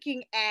 they're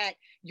looking at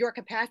your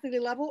capacity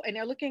level and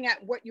they're looking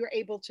at what you're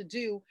able to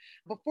do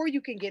before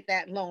you can get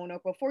that loan, or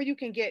before you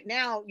can get,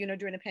 now, you know,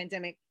 during the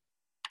pandemic,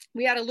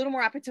 we had a little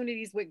more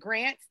opportunities with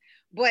grants,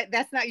 but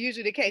that's not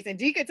usually the case. And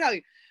Dee can tell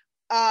you,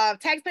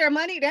 taxpayer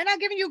money, they're not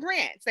giving you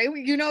grants.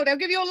 You know, they'll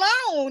give you a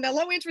loan, a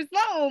low interest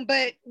loan,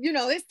 but you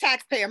know, it's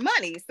taxpayer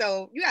money.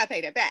 So you gotta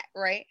pay that back,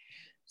 right?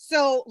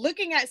 So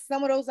looking at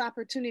some of those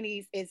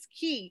opportunities is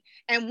key.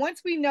 And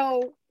once we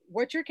know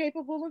what you're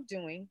capable of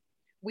doing,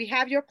 we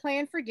have your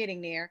plan for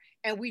getting there,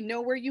 and we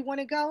know where you want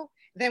to go,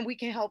 then we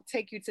can help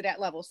take you to that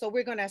level. So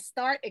we're going to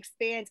start,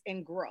 expand,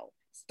 and grow.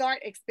 Start,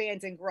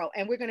 expand, and grow.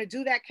 And we're going to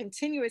do that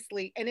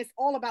continuously. And it's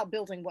all about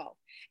building wealth.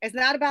 It's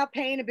not about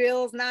paying the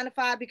bills 9 to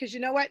 5, because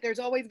you know what? There's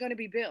always going to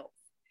be bills.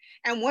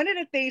 And one of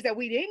the things that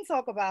we didn't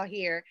talk about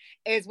here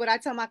is what I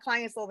tell my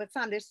clients all the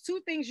time. There's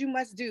 2 things you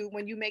must do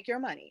when you make your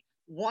money.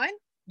 1,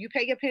 you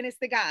pay your penance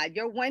to God.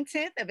 Your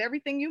 1/10 of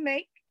everything you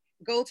make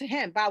go to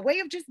him by way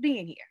of just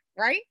being here,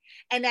 right?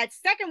 And that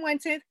second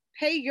 1/10,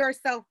 pay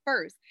yourself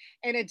first.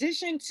 In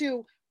addition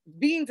to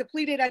being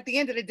depleted at the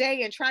end of the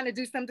day and trying to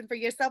do something for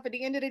yourself at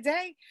the end of the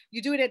day,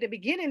 you do it at the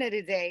beginning of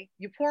the day.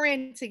 You pour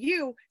into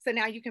you, so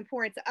now you can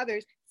pour into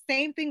others.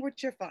 Same thing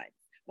with your funds.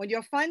 When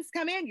your funds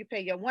come in, you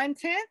pay your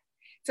 1/10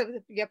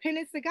 to your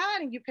penance to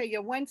God, and you pay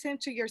your 1/10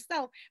 to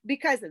yourself,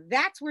 because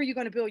that's where you're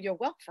going to build your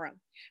wealth from.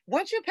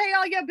 Once you pay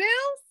all your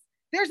bills,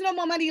 there's no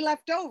more money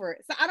left over.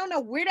 So I don't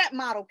know where that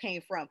model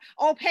came from.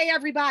 Oh, pay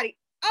everybody.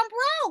 I'm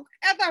broke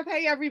if I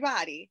pay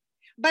everybody.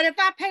 But if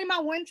I pay my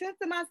 1/10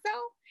 to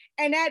myself,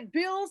 and that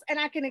bills, and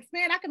I can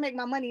expand, I can make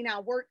my money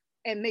now work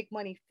and make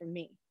money for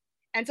me.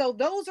 And so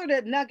those are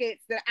the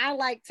nuggets that I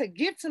like to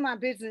give to my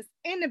business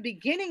in the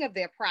beginning of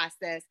their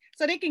process,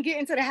 so they can get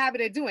into the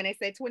habit of doing. They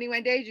say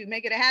 21 days, you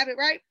make it a habit,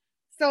 right?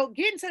 So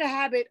get into the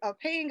habit of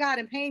paying God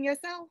and paying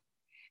yourself.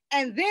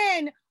 And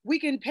then we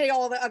can pay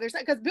all the other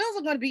stuff, because bills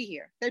are going to be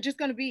here. They're just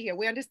going to be here.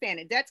 We understand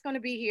it. Debt's going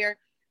to be here.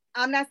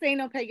 I'm not saying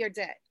don't pay your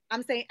debt.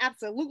 I'm saying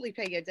absolutely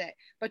pay your debt.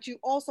 But you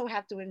also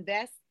have to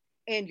invest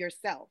in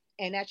yourself.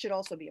 And that should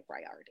also be a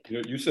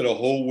priority. You said a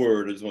whole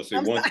word. I just want to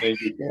say one thing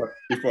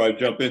before I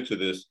jump into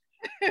this.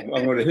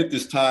 I'm going to hit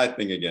this tithe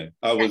thing again.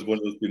 I was one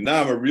of those people.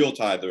 Now I'm a real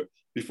tither.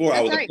 Before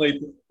I was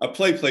a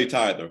play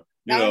tither.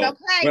 Don't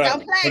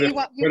play.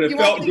 When it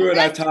felt good,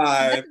 I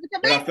tithe.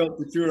 When I felt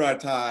secure, I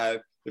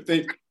tithe. If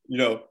they,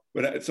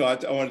 so I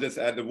want to just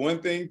add the one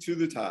thing to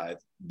the tithe: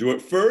 do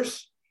it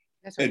first,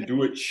 and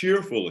do it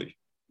cheerfully.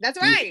 That's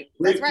right.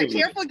 That's right.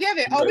 Cheerful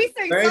giving. Oh, we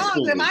sing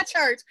songs in my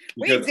church.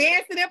 We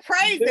dancing and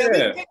praising.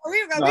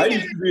 I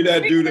used to be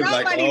that dude that's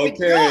like,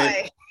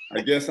 okay,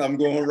 I guess I'm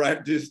going to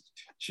write this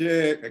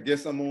check. I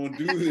guess I'm going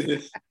to do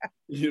this,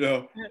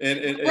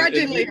 and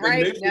grudgingly,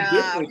 right? Makes a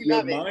difference.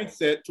 Your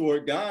mindset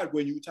toward God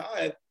when you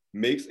tithe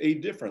makes a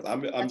difference.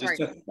 I'm just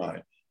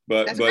testifying.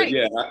 But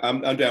yeah,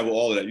 I'm down with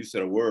all of that. You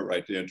said a word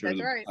right there in terms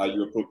of how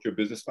you approach your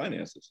business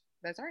finances.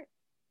 That's right.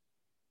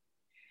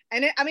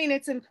 And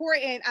it's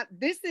important.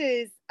 This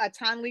is a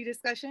timely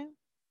discussion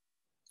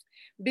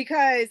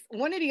because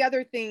one of the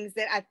other things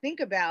that I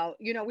think about,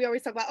 we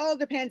always talk about,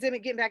 the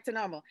pandemic, getting back to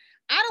normal.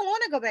 I don't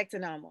want to go back to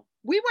normal.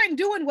 We weren't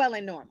doing well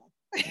in normal.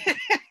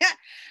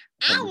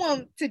 I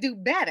want to do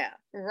better,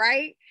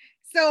 right?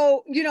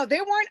 So,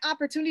 there weren't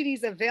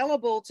opportunities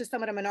available to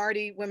some of the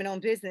minority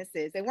women-owned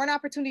businesses. There weren't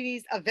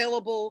opportunities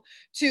available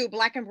to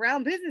Black and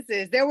brown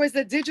businesses. There was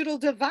a digital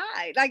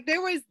divide.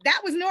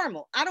 That was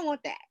normal. I don't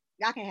want that.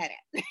 Y'all can have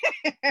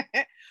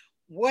that.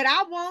 What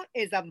I want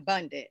is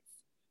abundance.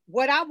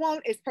 What I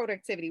want is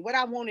productivity. What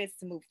I want is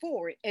to move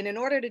forward. And in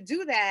order to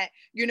do that,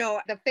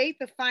 the faith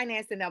of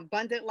finance and the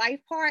abundant life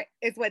part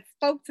is what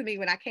spoke to me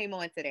when I came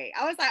on today.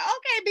 I was like,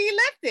 okay, be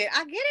lifted.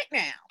 I get it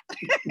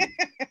now.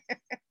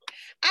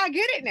 I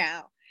get it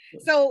now.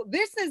 So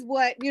this is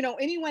what,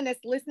 anyone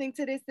that's listening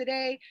to this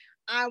today,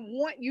 I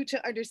want you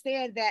to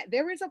understand that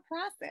there is a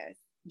process,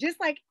 just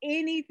like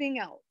anything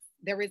else.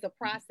 There is a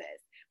process.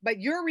 But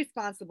you're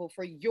responsible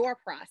for your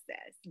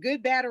process,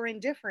 good, bad, or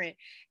indifferent.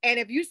 And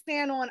if you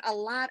stand on a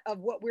lot of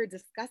what we're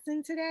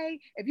discussing today,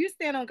 if you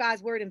stand on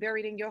God's word and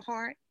bury it in your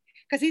heart,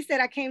 because he said,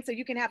 I came so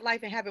you can have life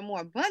and have it more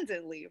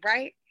abundantly,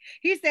 right?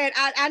 He said,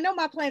 I know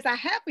my plans I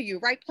have for you,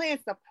 right? Plans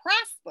to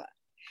prosper.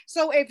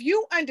 So if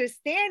you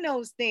understand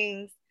those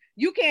things,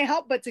 you can't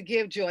help but to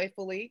give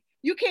joyfully.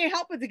 You can't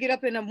help but to get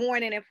up in the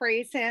morning and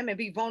praise him and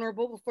be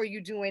vulnerable before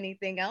you do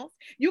anything else.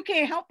 You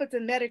can't help but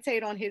to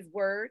meditate on his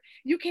word.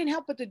 You can't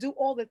help but to do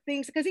all the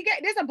things because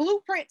there's a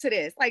blueprint to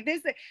this. Like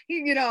this,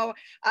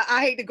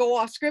 I hate to go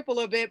off script a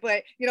little bit,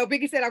 but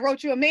Biggie said, I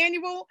wrote you a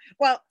manual.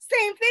 Well,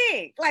 same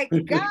thing. Like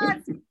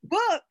God's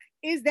book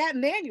is that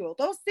manual.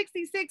 Those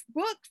 66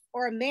 books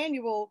are a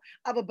manual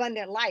of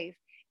abundant life.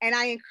 And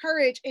I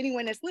encourage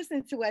anyone that's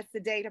listening to us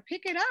today to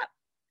pick it up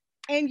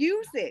and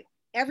use it.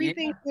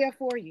 Everything's there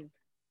for you.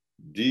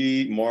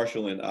 Dee,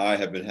 Marshall, and I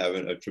have been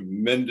having a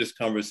tremendous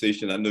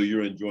conversation. I know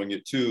you're enjoying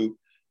it too,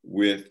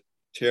 with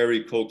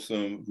Terry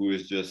Coxum, who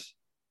is just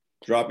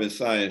dropping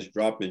science,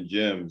 dropping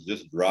gems,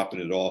 just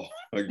dropping it all,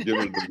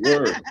 giving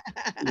the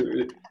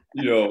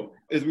word.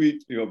 As we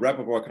wrap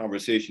up our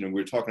conversation, and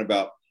we're talking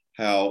about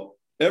how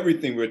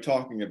everything we're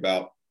talking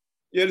about,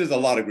 there's a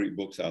lot of great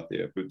books out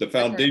there, but the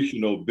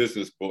foundational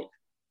business book,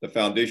 the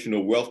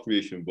foundational wealth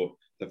creation book,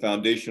 the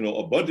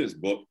foundational abundance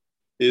book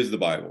is the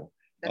Bible.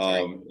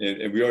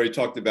 And we already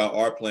talked about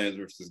our plans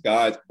versus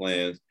God's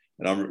plans.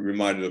 And I'm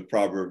reminded of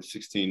Proverbs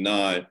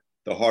 16:9,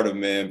 the heart of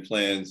man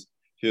plans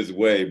his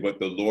way, but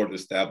the Lord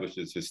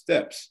establishes his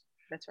steps.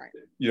 That's right.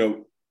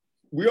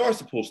 We are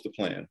supposed to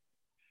plan,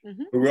 but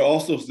we're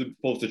also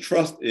supposed to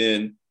trust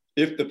in,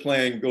 if the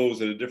plan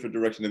goes in a different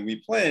direction than we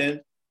planned,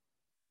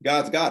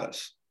 God's got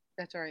us.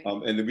 That's right.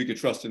 And then we can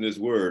trust in his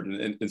word.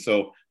 And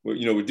so,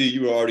 with Dee,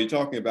 you were already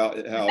talking about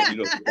how,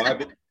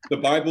 the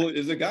Bible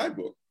is a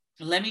guidebook.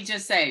 Let me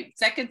just say,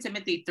 2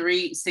 Timothy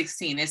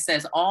 3:16, it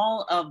says,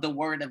 all of the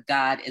word of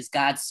God is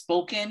God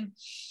spoken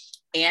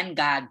and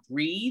God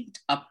breathed,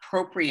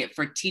 appropriate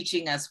for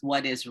teaching us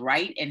what is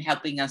right and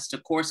helping us to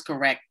course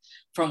correct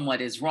from what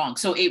is wrong.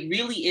 So it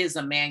really is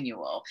a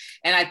manual.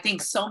 And I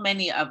think so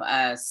many of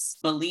us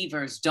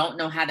believers don't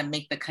know how to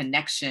make the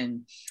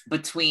connection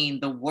between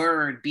the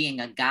word being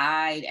a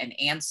guide, an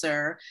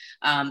answer.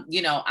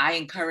 I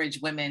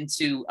encourage women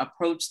to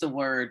approach the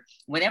word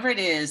whenever it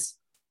is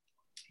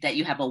that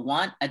you have a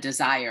want, a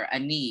desire, a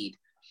need,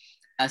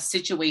 a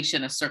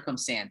situation, a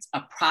circumstance,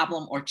 a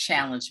problem or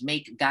challenge,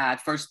 make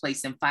God first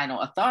place and final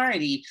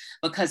authority,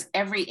 because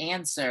every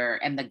answer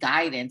and the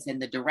guidance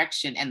and the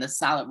direction and the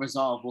solid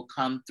resolve will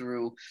come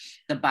through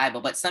the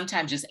Bible. But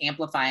sometimes just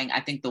amplifying, I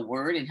think, the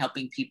word and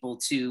helping people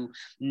to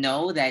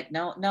know that,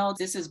 no,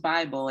 this is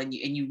Bible, and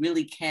you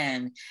really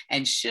can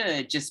and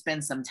should just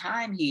spend some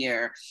time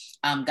here.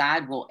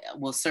 God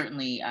will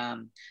certainly,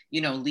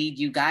 lead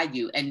you, guide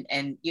you.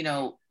 And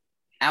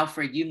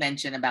Alfred, you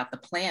mentioned about the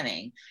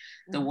planning.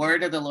 The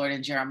word of the Lord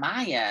in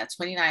Jeremiah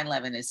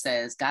 29:11, it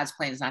says, God's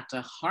plan is not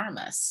to harm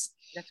us.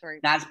 That's right.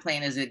 God's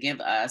plan is to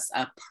give us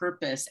a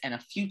purpose and a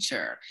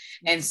future.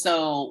 And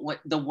so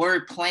what the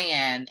word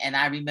plan, and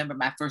I remember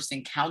my first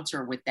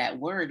encounter with that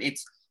word,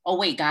 it's oh,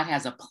 wait, God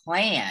has a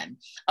plan.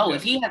 Oh,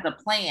 if he has a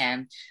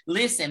plan,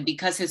 listen,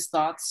 because his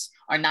thoughts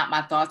are not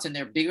my thoughts and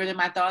they're bigger than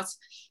my thoughts,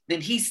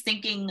 then he's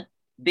thinking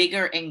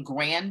bigger and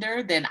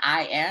grander than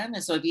I am.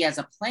 And so if he has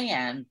a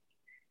plan,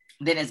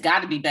 then it's got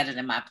to be better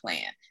than my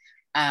plan.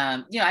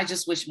 I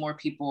just wish more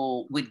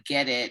people would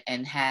get it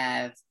and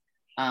have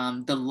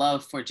the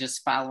love for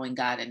just following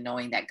God and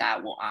knowing that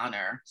God will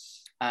honor,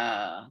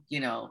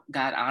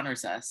 God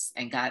honors us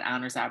and God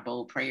honors our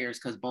bold prayers,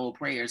 because bold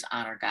prayers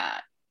honor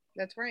God.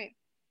 That's right.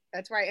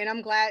 That's right. And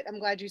I'm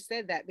glad you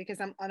said that, because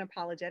I'm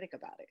unapologetic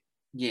about it.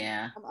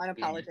 Yeah. I'm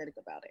unapologetic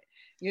about it.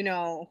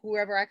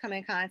 Whoever I come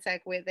in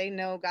contact with, they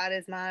know God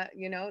is my,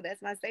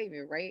 that's my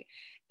savior, right?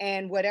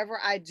 And whatever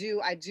I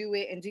do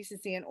it in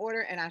decency and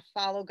order, and I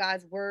follow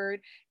God's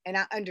word, and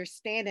I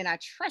understand and I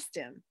trust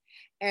him.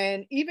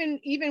 And even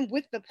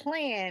with the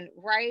plan,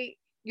 right?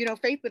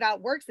 Faith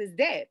without works is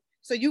dead.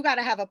 So you got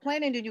to have a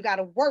plan, and then you got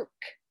to work.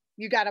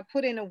 You got to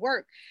put in the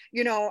work.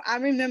 I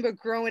remember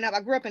growing up,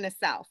 I grew up in the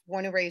South,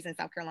 born and raised in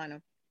South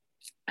Carolina.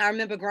 I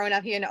remember growing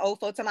up here in the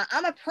old folks talking about,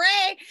 I'm going to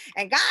pray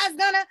and God's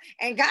gonna,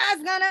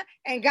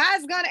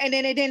 and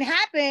then it didn't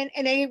happen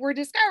and they were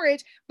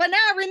discouraged. But now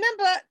I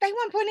remember they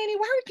weren't putting any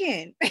work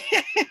in.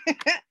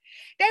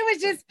 They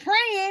was just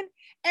praying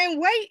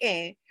and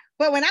waiting.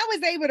 But when I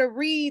was able to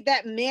read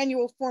that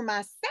manual for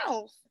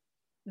myself,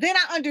 then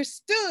I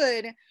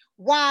understood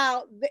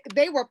while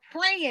they were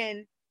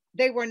praying,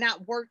 they were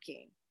not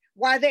working.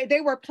 While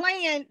they were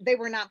playing, they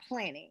were not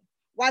planning.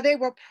 While they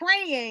were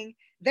praying,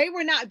 they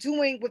were not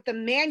doing what the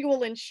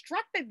manual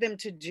instructed them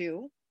to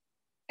do.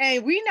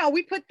 And we know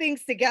we put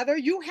things together.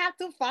 You have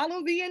to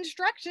follow the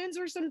instructions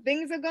or some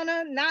things are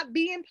gonna not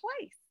be in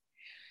place.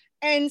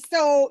 And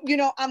so,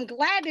 I'm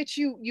glad that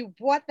you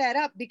brought that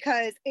up,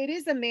 because it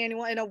is a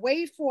manual, and a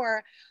way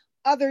for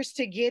others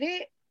to get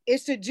it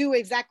is to do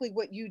exactly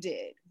what you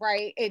did,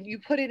 right? And you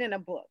put it in a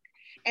book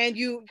and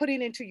you put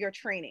it into your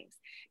trainings.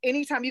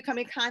 Anytime you come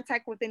in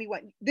contact with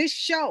anyone, this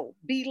show,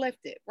 Be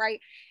Lifted, right?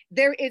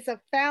 There is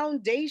a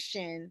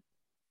foundation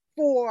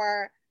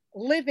for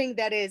living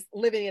that is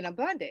living in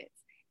abundance.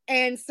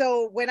 And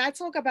so when I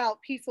talk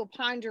about peaceful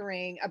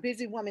pondering, a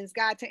busy woman's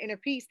guide to inner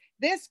peace,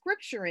 there's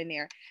scripture in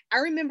there. I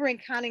remember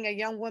encountering a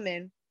young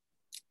woman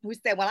who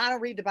said, well, I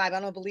don't read the Bible. I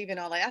don't believe in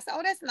all that. I said,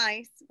 oh, that's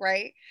nice,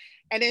 right?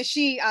 And then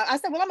I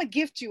said, well, I'm gonna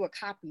gift you a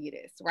copy of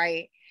this,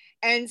 right?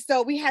 And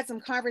so we had some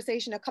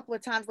conversation a couple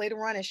of times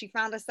later on, and she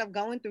found herself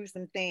going through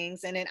some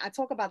things. And then I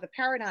talk about the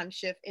paradigm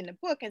shift in the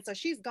book. And so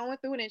she's going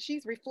through it and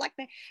she's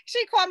reflecting.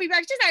 She called me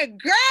back. She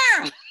said,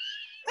 girl,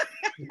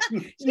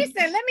 she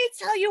said, let me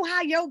tell you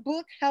how your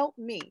book helped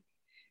me.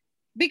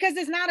 Because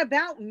it's not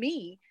about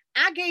me.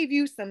 I gave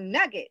you some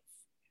nuggets,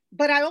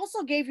 but I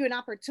also gave you an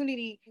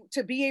opportunity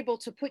to be able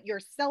to put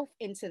yourself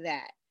into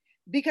that.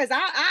 Because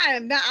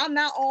I'm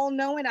not all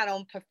knowing. I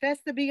don't profess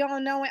to be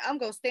all knowing. I'm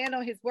going to stand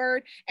on his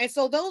word. And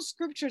so those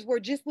scriptures were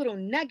just little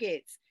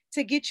nuggets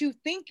to get you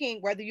thinking,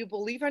 whether you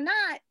believe or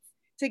not,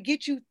 to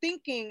get you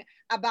thinking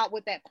about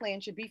what that plan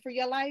should be for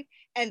your life,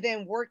 and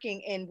then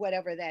working in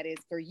whatever that is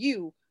for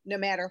you, no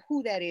matter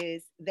who that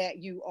is that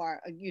you are,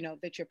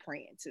 that you're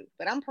praying to.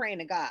 But I'm praying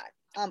to God.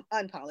 I'm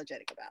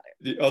unapologetic about it.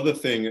 The other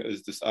thing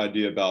is this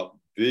idea about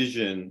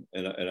vision.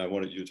 And I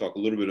wanted you to talk a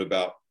little bit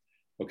about,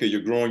 okay,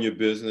 you're growing your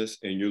business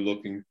and you're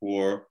looking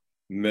for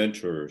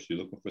mentors, you're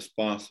looking for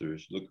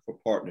sponsors, you're looking for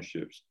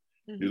partnerships,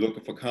 you're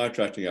looking for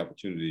contracting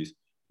opportunities,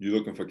 you're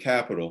looking for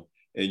capital.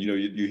 And,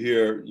 you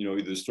hear,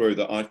 either the story of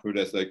the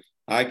entrepreneur that's like,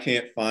 I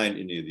can't find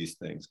any of these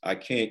things. I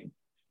can't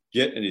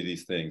get any of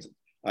these things.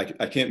 I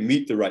can't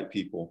meet the right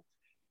people.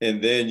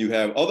 And then you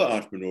have other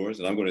entrepreneurs,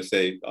 and I'm going to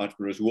say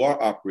entrepreneurs who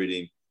are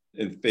operating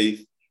in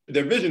faith.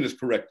 Their vision is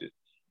corrected.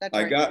 That's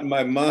right. I got in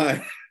my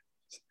mind,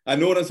 I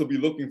know what I'm supposed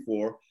to be looking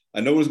for. I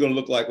know what it's going to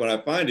look like when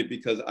I find it,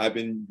 because I've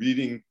been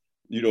reading,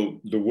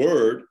 the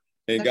word,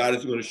 and God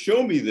is going to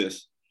show me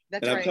this.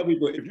 That's and I'm right. telling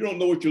people, if you don't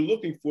know what you're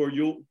looking for,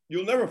 you'll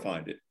never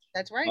find it.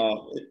 That's right.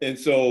 And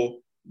so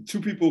two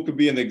people could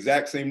be in the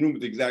exact same room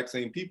with the exact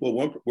same people.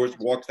 One person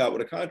walks out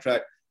with a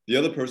contract, the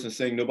other person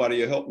saying,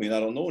 nobody will help me and I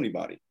don't know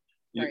anybody.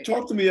 You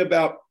talk to me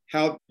about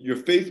how your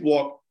faith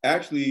walk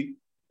actually,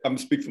 I'm gonna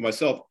speak for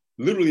myself,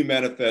 literally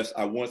manifests.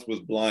 I once was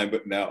blind,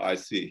 but now I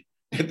see.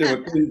 There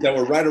were things that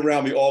were right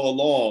around me all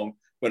along,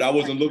 but I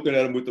wasn't looking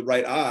at them with the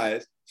right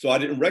eyes. So I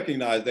didn't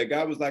recognize that.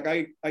 God was like,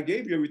 I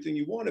gave you everything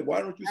you wanted.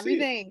 Why don't you see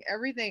it?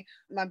 Everything.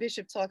 My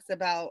bishop talks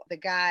about the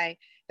guy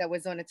that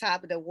was on the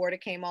top of the water,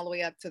 came all the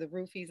way up to the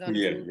roof. He's on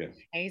the roof.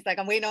 And he's like,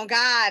 I'm waiting on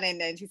God. And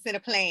then he sent a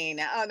plane.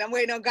 Oh, I'm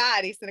waiting on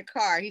God. He sent a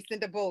car. He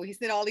sent a boat. He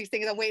sent all these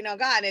things. I'm waiting on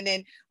God. And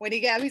then when he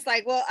got, he's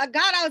like, well,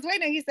 God, I was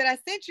waiting. He said, I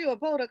sent you a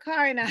boat, a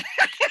car, and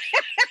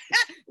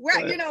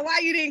why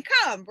you didn't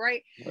come,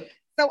 right?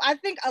 So I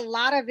think a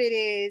lot of it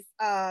is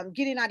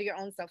getting out of your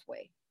own self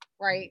way,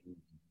 right?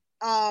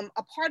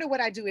 a part of what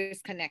I do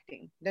is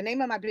connecting. The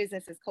name of my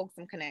business is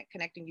Coaxum Connect,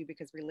 connecting you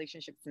because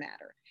relationships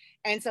matter.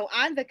 And so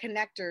I'm the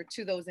connector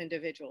to those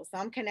individuals. So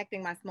I'm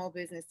connecting my small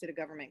business to the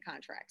government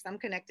contracts. I'm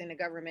connecting the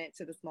government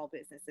to the small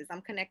businesses.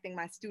 I'm connecting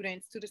my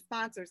students to the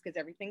sponsors because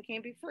everything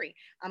can't be free.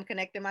 I'm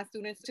connecting my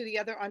students to the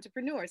other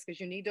entrepreneurs because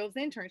you need those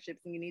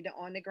internships and you need the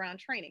on-the-ground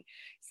training.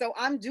 So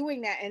I'm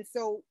doing that. And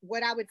so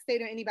what I would say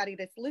to anybody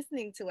that's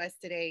listening to us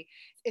today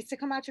is to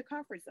come out your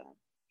comfort zone.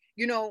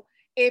 You know,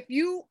 if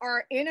you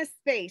are in a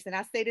space, and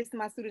I say this to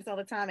my students all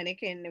the time, and they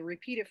can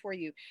repeat it for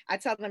you. I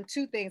tell them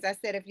two things. I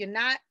said, if you're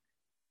not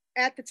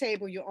at the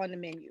table, you're on the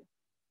menu.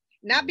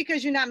 Not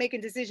because you're not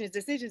making decisions.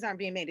 Decisions aren't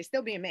being made. They're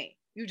still being made.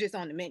 You're just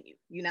on the menu.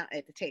 You're not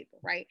at the table,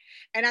 right?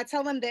 And I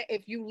tell them that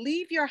if you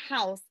leave your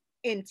house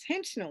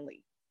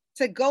intentionally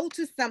to go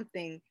to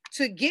something,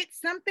 to get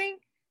something,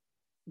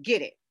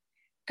 get it.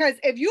 Because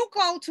if you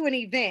go to an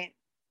event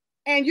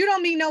and you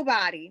don't meet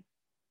nobody,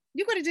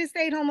 you could have just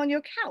stayed home on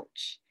your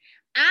couch.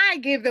 I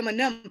give them a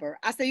number.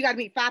 I say, you got to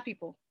meet 5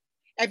 people.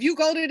 If you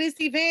go to this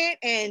event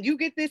and you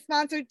get this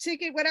sponsored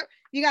ticket, whatever,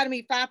 you got to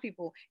meet 5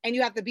 people, and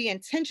you have to be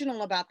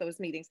intentional about those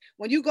meetings.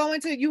 When you go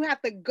into, you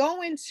have to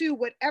go into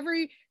whatever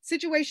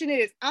situation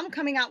it is. I'm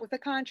coming out with a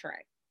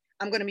contract.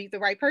 I'm going to meet the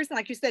right person.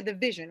 Like you said, the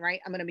vision, right?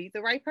 I'm going to meet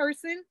the right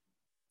person.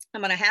 I'm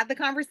going to have the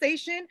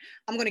conversation.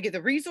 I'm going to get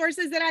the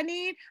resources that I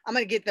need. I'm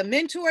going to get the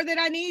mentor that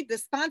I need, the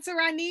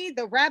sponsor I need,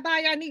 the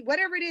rabbi I need,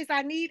 whatever it is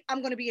I need. I'm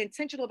going to be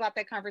intentional about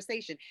that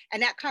conversation.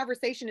 And that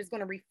conversation is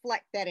going to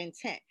reflect that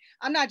intent.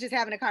 I'm not just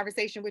having a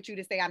conversation with you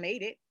to say I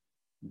made it.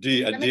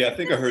 D, I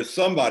think I heard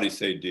somebody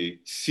say, D,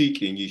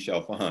 seek and ye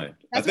shall find.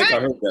 That's I think right.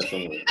 I heard that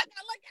somewhere.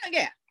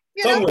 Yeah.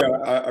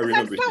 Somewhere I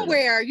remember.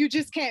 Somewhere you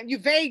just can't, you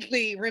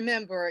vaguely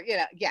remember,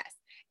 yes,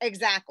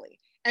 exactly.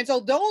 And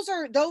so those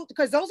are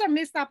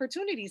missed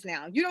opportunities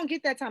now. You don't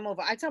get that time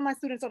over. I tell my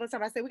students all the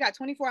time, I say, we got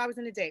 24 hours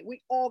in a day.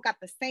 We all got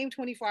the same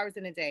 24 hours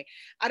in a day.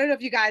 I don't know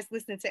if you guys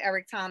listen to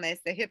Eric Thomas,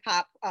 the hip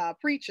hop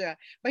preacher,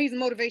 but he's a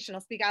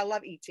motivational speaker. I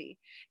love E.T.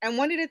 And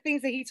one of the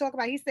things that he talked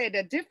about, he said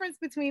the difference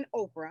between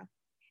Oprah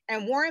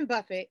and Warren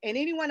Buffett and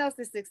anyone else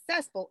that's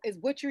successful is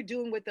what you're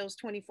doing with those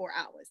 24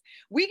 hours.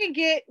 We can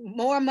get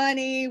more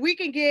money. We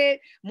can get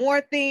more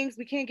things.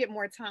 We can't get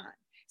more time.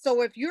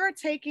 So if you're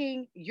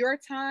taking your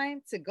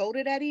time to go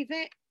to that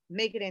event,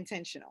 make it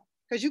intentional,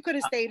 because you could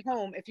have stayed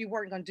home if you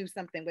weren't going to do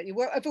something, but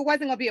if it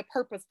wasn't going to be a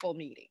purposeful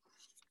meeting.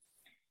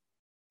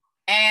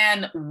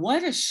 And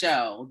what a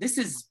show. This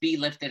is Be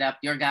Lifted Up,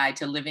 your guide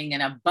to living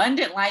an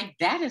abundant life.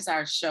 That is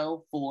our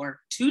show for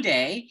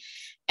today.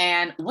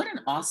 And what an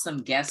awesome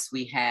guest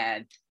we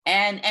had.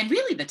 And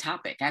really the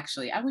topic,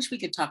 actually, I wish we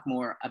could talk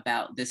more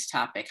about this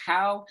topic.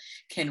 How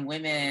can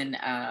women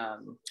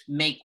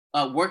make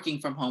working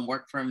from home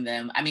work from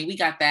them? I mean, we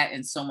got that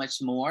and so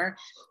much more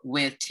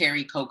with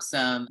Terry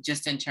Coaxum,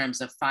 just in terms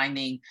of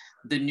finding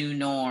the new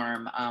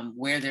norm,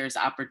 where there's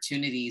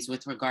opportunities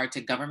with regard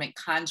to government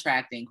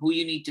contracting, who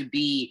you need to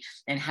be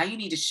and how you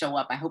need to show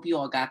up. I hope you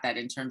all got that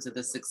in terms of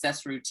the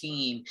success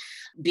routine,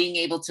 being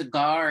able to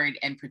guard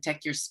and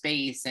protect your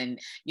space and,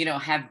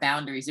 have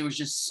boundaries. There was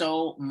just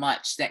so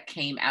much that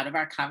came out of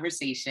our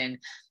conversation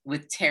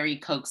with Terry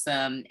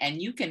Coaxum,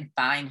 and you can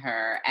find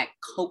her at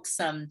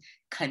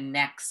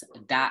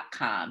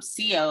CoaxumConnects.com,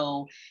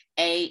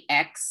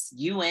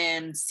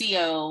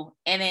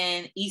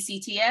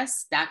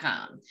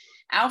 CoaxumConnects.com.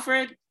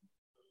 Alfred?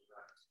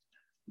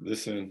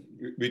 Listen,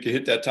 we can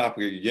hit that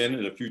topic again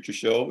in a future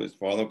show as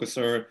far as I'm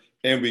concerned,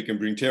 and we can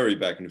bring Terry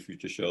back in a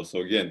future show. So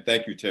again,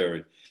 thank you,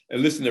 Terry.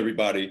 And listen,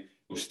 everybody,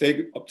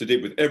 stay up to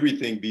date with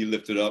everything Be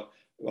Lifted Up.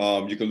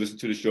 You can listen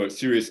to the show at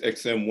Sirius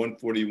XM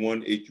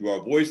 141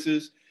 HUR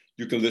Voices.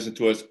 You can listen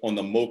to us on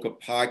the Mocha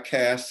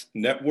Podcast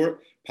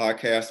Network,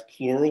 podcast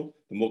plural,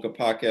 the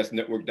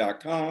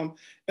mochapodcastnetwork.com.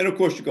 And of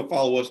course, you can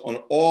follow us on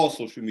all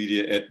social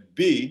media at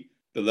B,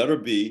 the letter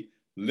B,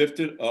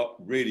 Lifted Up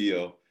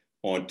Radio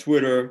on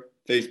Twitter,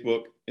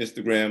 Facebook,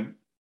 Instagram,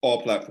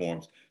 all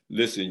platforms.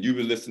 Listen, you've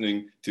been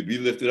listening to Be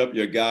Lifted Up,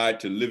 your guide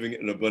to living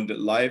an abundant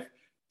life.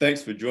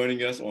 Thanks for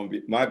joining us on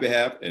my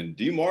behalf, and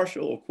D.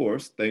 Marshall, of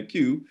course, thank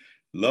you.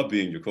 Love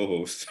being your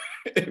co-host.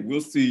 And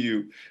we'll see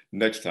you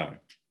next time.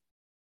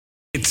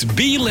 It's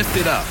Be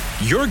Lifted Up,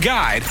 your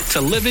guide to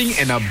living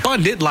an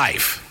abundant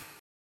life.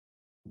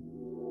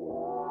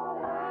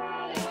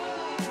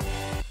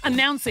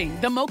 Announcing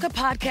the Mocha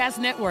Podcast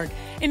Network,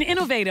 an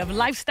innovative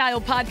lifestyle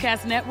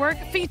podcast network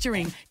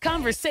featuring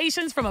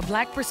conversations from a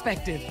Black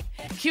perspective.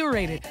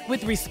 Curated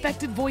with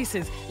respected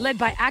voices, led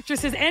by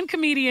actresses and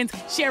comedians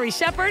Sherry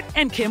Shepard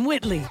and Kim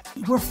Whitley.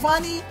 We're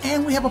funny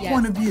and we have a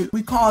point of view.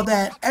 We call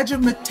that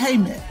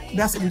edutainment.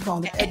 That's what we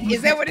call it.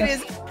 Is that what it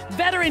is?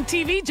 Veteran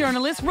TV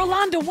journalist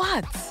Rolanda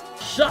Watts.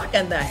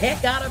 Shocking the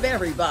heck out of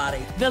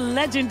everybody. The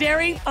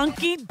legendary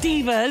Funky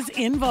Divas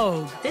in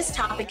Vogue. This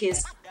topic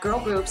is girl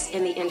groups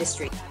in the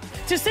industry.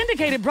 To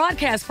syndicated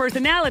broadcast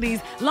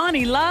personalities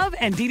Lonnie Love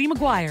and Dee Dee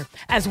McGuire,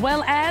 as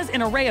well as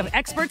an array of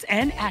experts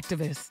and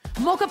activists.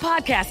 Mocha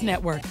Podcast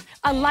Network,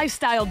 a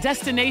lifestyle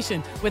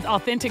destination with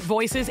authentic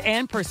voices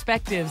and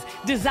perspectives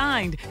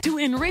designed to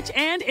enrich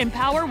and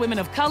empower women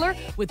of color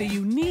with a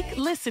unique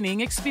listening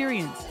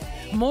experience.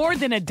 More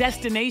than a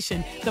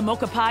destination, the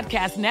Mocha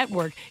Podcast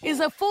Network is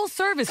a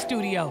full-service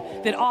studio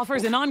that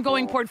offers an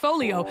ongoing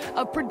portfolio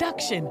of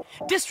production,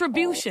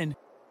 distribution,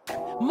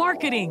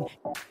 marketing,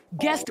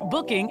 guest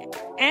booking,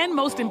 and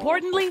most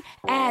importantly,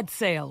 ad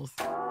sales.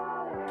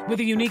 With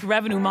a unique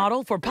revenue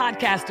model for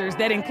podcasters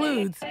that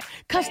includes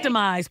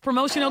customized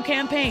promotional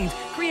campaigns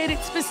created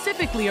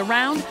specifically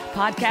around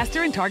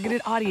podcaster and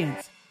targeted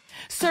audience,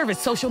 service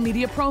social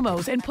media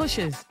promos and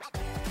pushes,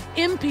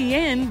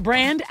 MPN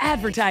brand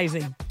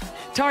advertising,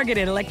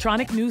 targeted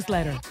electronic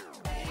newsletter,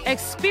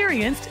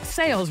 experienced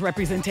sales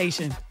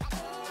representation.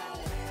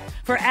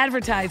 For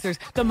advertisers,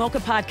 the Mocha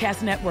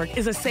Podcast Network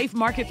is a safe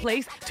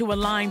marketplace to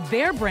align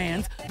their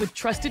brands with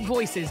trusted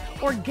voices,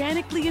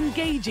 organically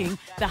engaging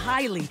the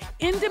highly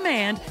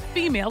in-demand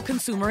female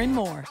consumer and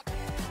more.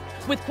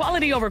 With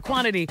quality over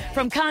quantity,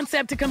 from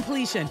concept to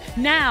completion,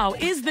 now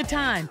is the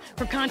time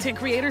for content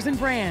creators and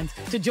brands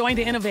to join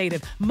the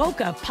innovative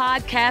Mocha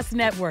Podcast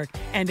Network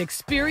and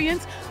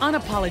experience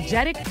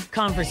unapologetic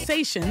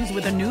conversations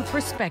with a new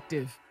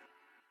perspective.